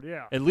SeaWorld.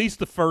 Yeah. At least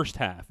the first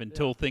half,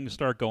 until things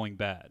start going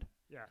bad.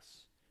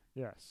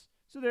 Yes.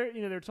 So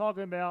they're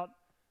talking about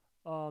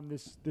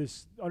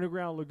this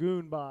underground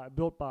lagoon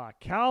built by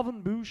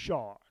Calvin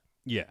Bouchard.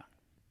 Yeah.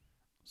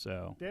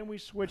 So... Then we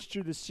switch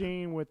to the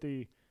scene with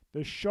the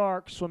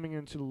shark swimming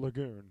into the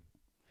lagoon.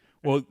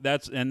 Well,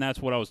 that's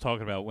what I was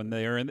talking about when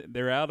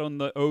they're out on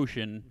the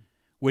ocean,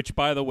 which,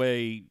 by the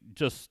way,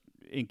 just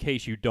in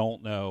case you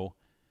don't know,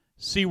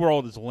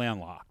 SeaWorld is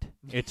landlocked.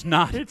 It's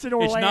not. It's in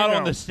Orlando. It's not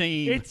on the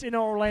same. It's in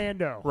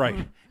Orlando.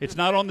 Right. It's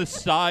not on the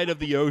side of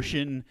the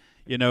ocean.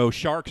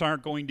 Sharks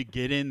aren't going to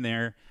get in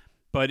there.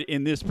 But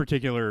in this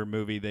particular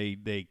movie,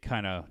 they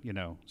kind of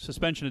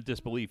suspension of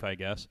disbelief, I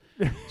guess.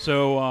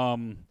 So.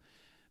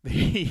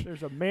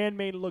 There's a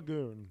man-made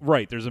lagoon.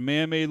 Right, there's a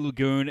man-made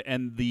lagoon,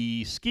 and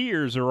the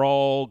skiers are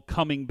all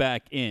coming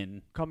back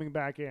in.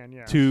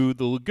 Yes. To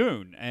the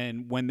lagoon.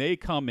 And when they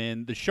come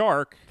in, the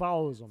shark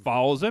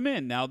follows them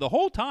in. Now, the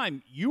whole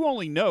time, you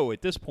only know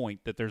at this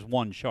point that there's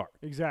one shark.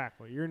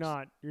 Exactly. You're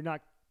not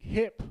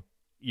hip.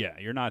 Yeah,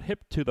 you're not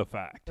hip to the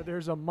fact that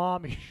there's a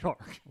mommy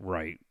shark.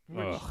 Right.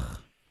 Ugh.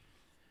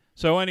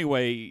 So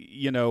anyway,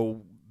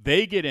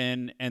 they get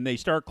in, and they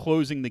start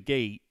closing the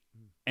gate,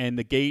 and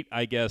the gate,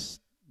 I guess,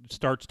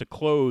 starts to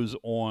close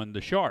on the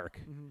shark.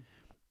 Mm-hmm.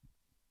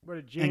 But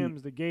it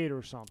jams the gate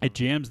or something. It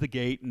jams the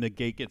gate, and the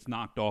gate gets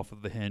knocked off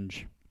of the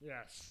hinge.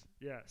 Yes.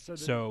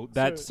 So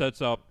that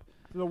sets up...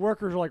 The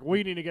workers are like,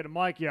 we need to get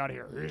Mikey out of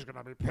here. He's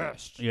going to be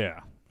pissed.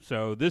 Yeah.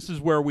 So this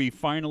is where we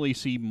finally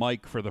see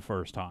Mike for the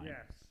first time. Yes.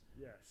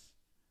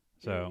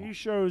 So he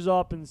shows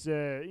up and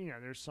says,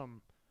 there's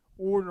some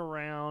ordering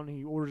around.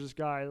 He orders this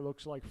guy that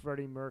looks like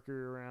Freddie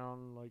Mercury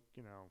around, like,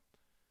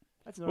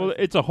 That's thing.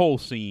 It's a whole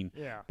scene.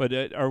 Yeah. But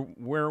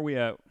where are we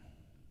at?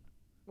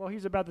 Well,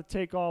 he's about to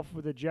take off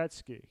with a jet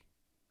ski.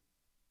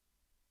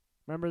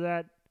 Remember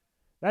that?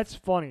 That's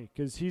funny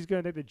because he's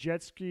going to take the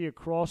jet ski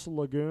across the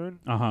lagoon.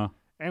 Uh-huh.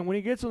 And when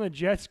he gets on the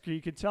jet ski,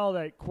 you can tell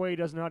that Quay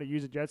doesn't know how to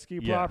use a jet ski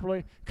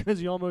properly because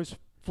he almost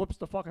flips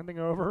the fucking thing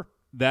over.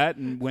 That,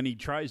 and when he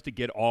tries to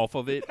get off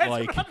of it,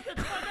 like...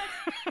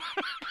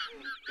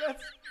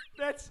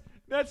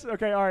 That's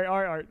okay. All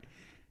right.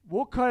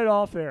 We'll cut it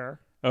off there.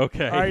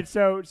 Okay. All right.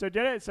 So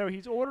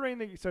he's ordering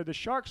the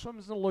shark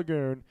swims in the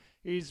lagoon.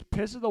 He's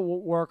pissed at the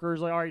workers.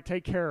 Like, all right,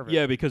 take care of it.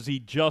 Yeah, because he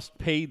just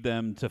paid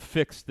them to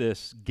fix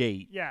this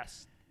gate.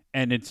 Yes.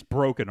 And it's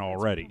broken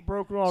already.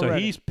 So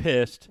he's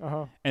pissed,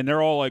 and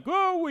they're all like,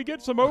 "Oh, we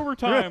get some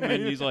overtime,"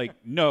 and he's like,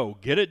 "No,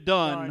 get it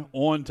done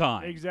on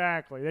time."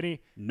 Exactly. Then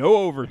no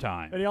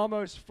overtime. And he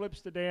almost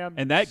flips the damn.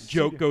 And that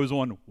joke goes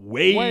on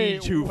way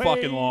too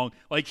fucking long.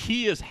 Like,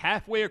 he is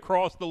halfway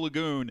across the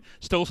lagoon,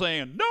 still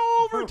saying, "No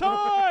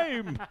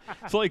overtime."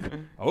 It's like,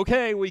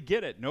 okay, we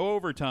get it. No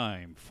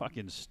overtime.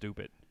 Fucking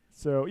stupid.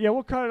 So yeah,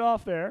 we'll cut it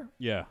off there.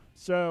 Yeah.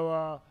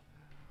 So.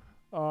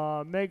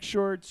 Make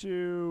sure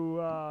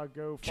to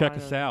go check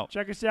us out.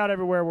 Check us out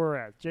everywhere we're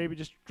at.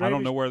 I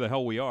don't know where the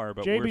hell we are,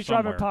 but we're somewhere. JB's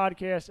Driving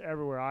Podcast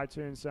everywhere.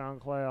 iTunes,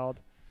 SoundCloud,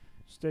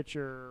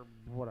 Stitcher,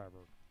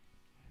 whatever.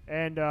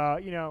 And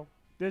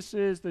this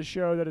is the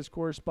show that is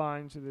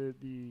corresponding to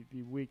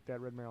the week that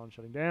Red Maryland's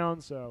shutting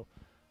down. So,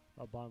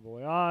 bon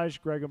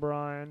voyage, Greg and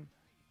Brian.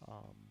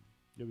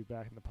 You'll be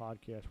back in the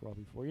podcast world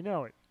before you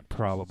know it.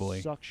 Probably.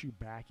 It sucks you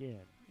back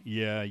in.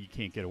 Yeah, you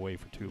can't get away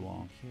for too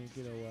long. Can't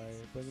get away.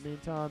 But in the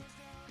meantime,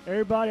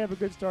 everybody have a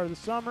good start of the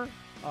summer.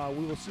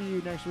 We will see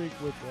you next week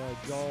with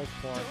Jaws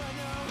Part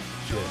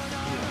 2.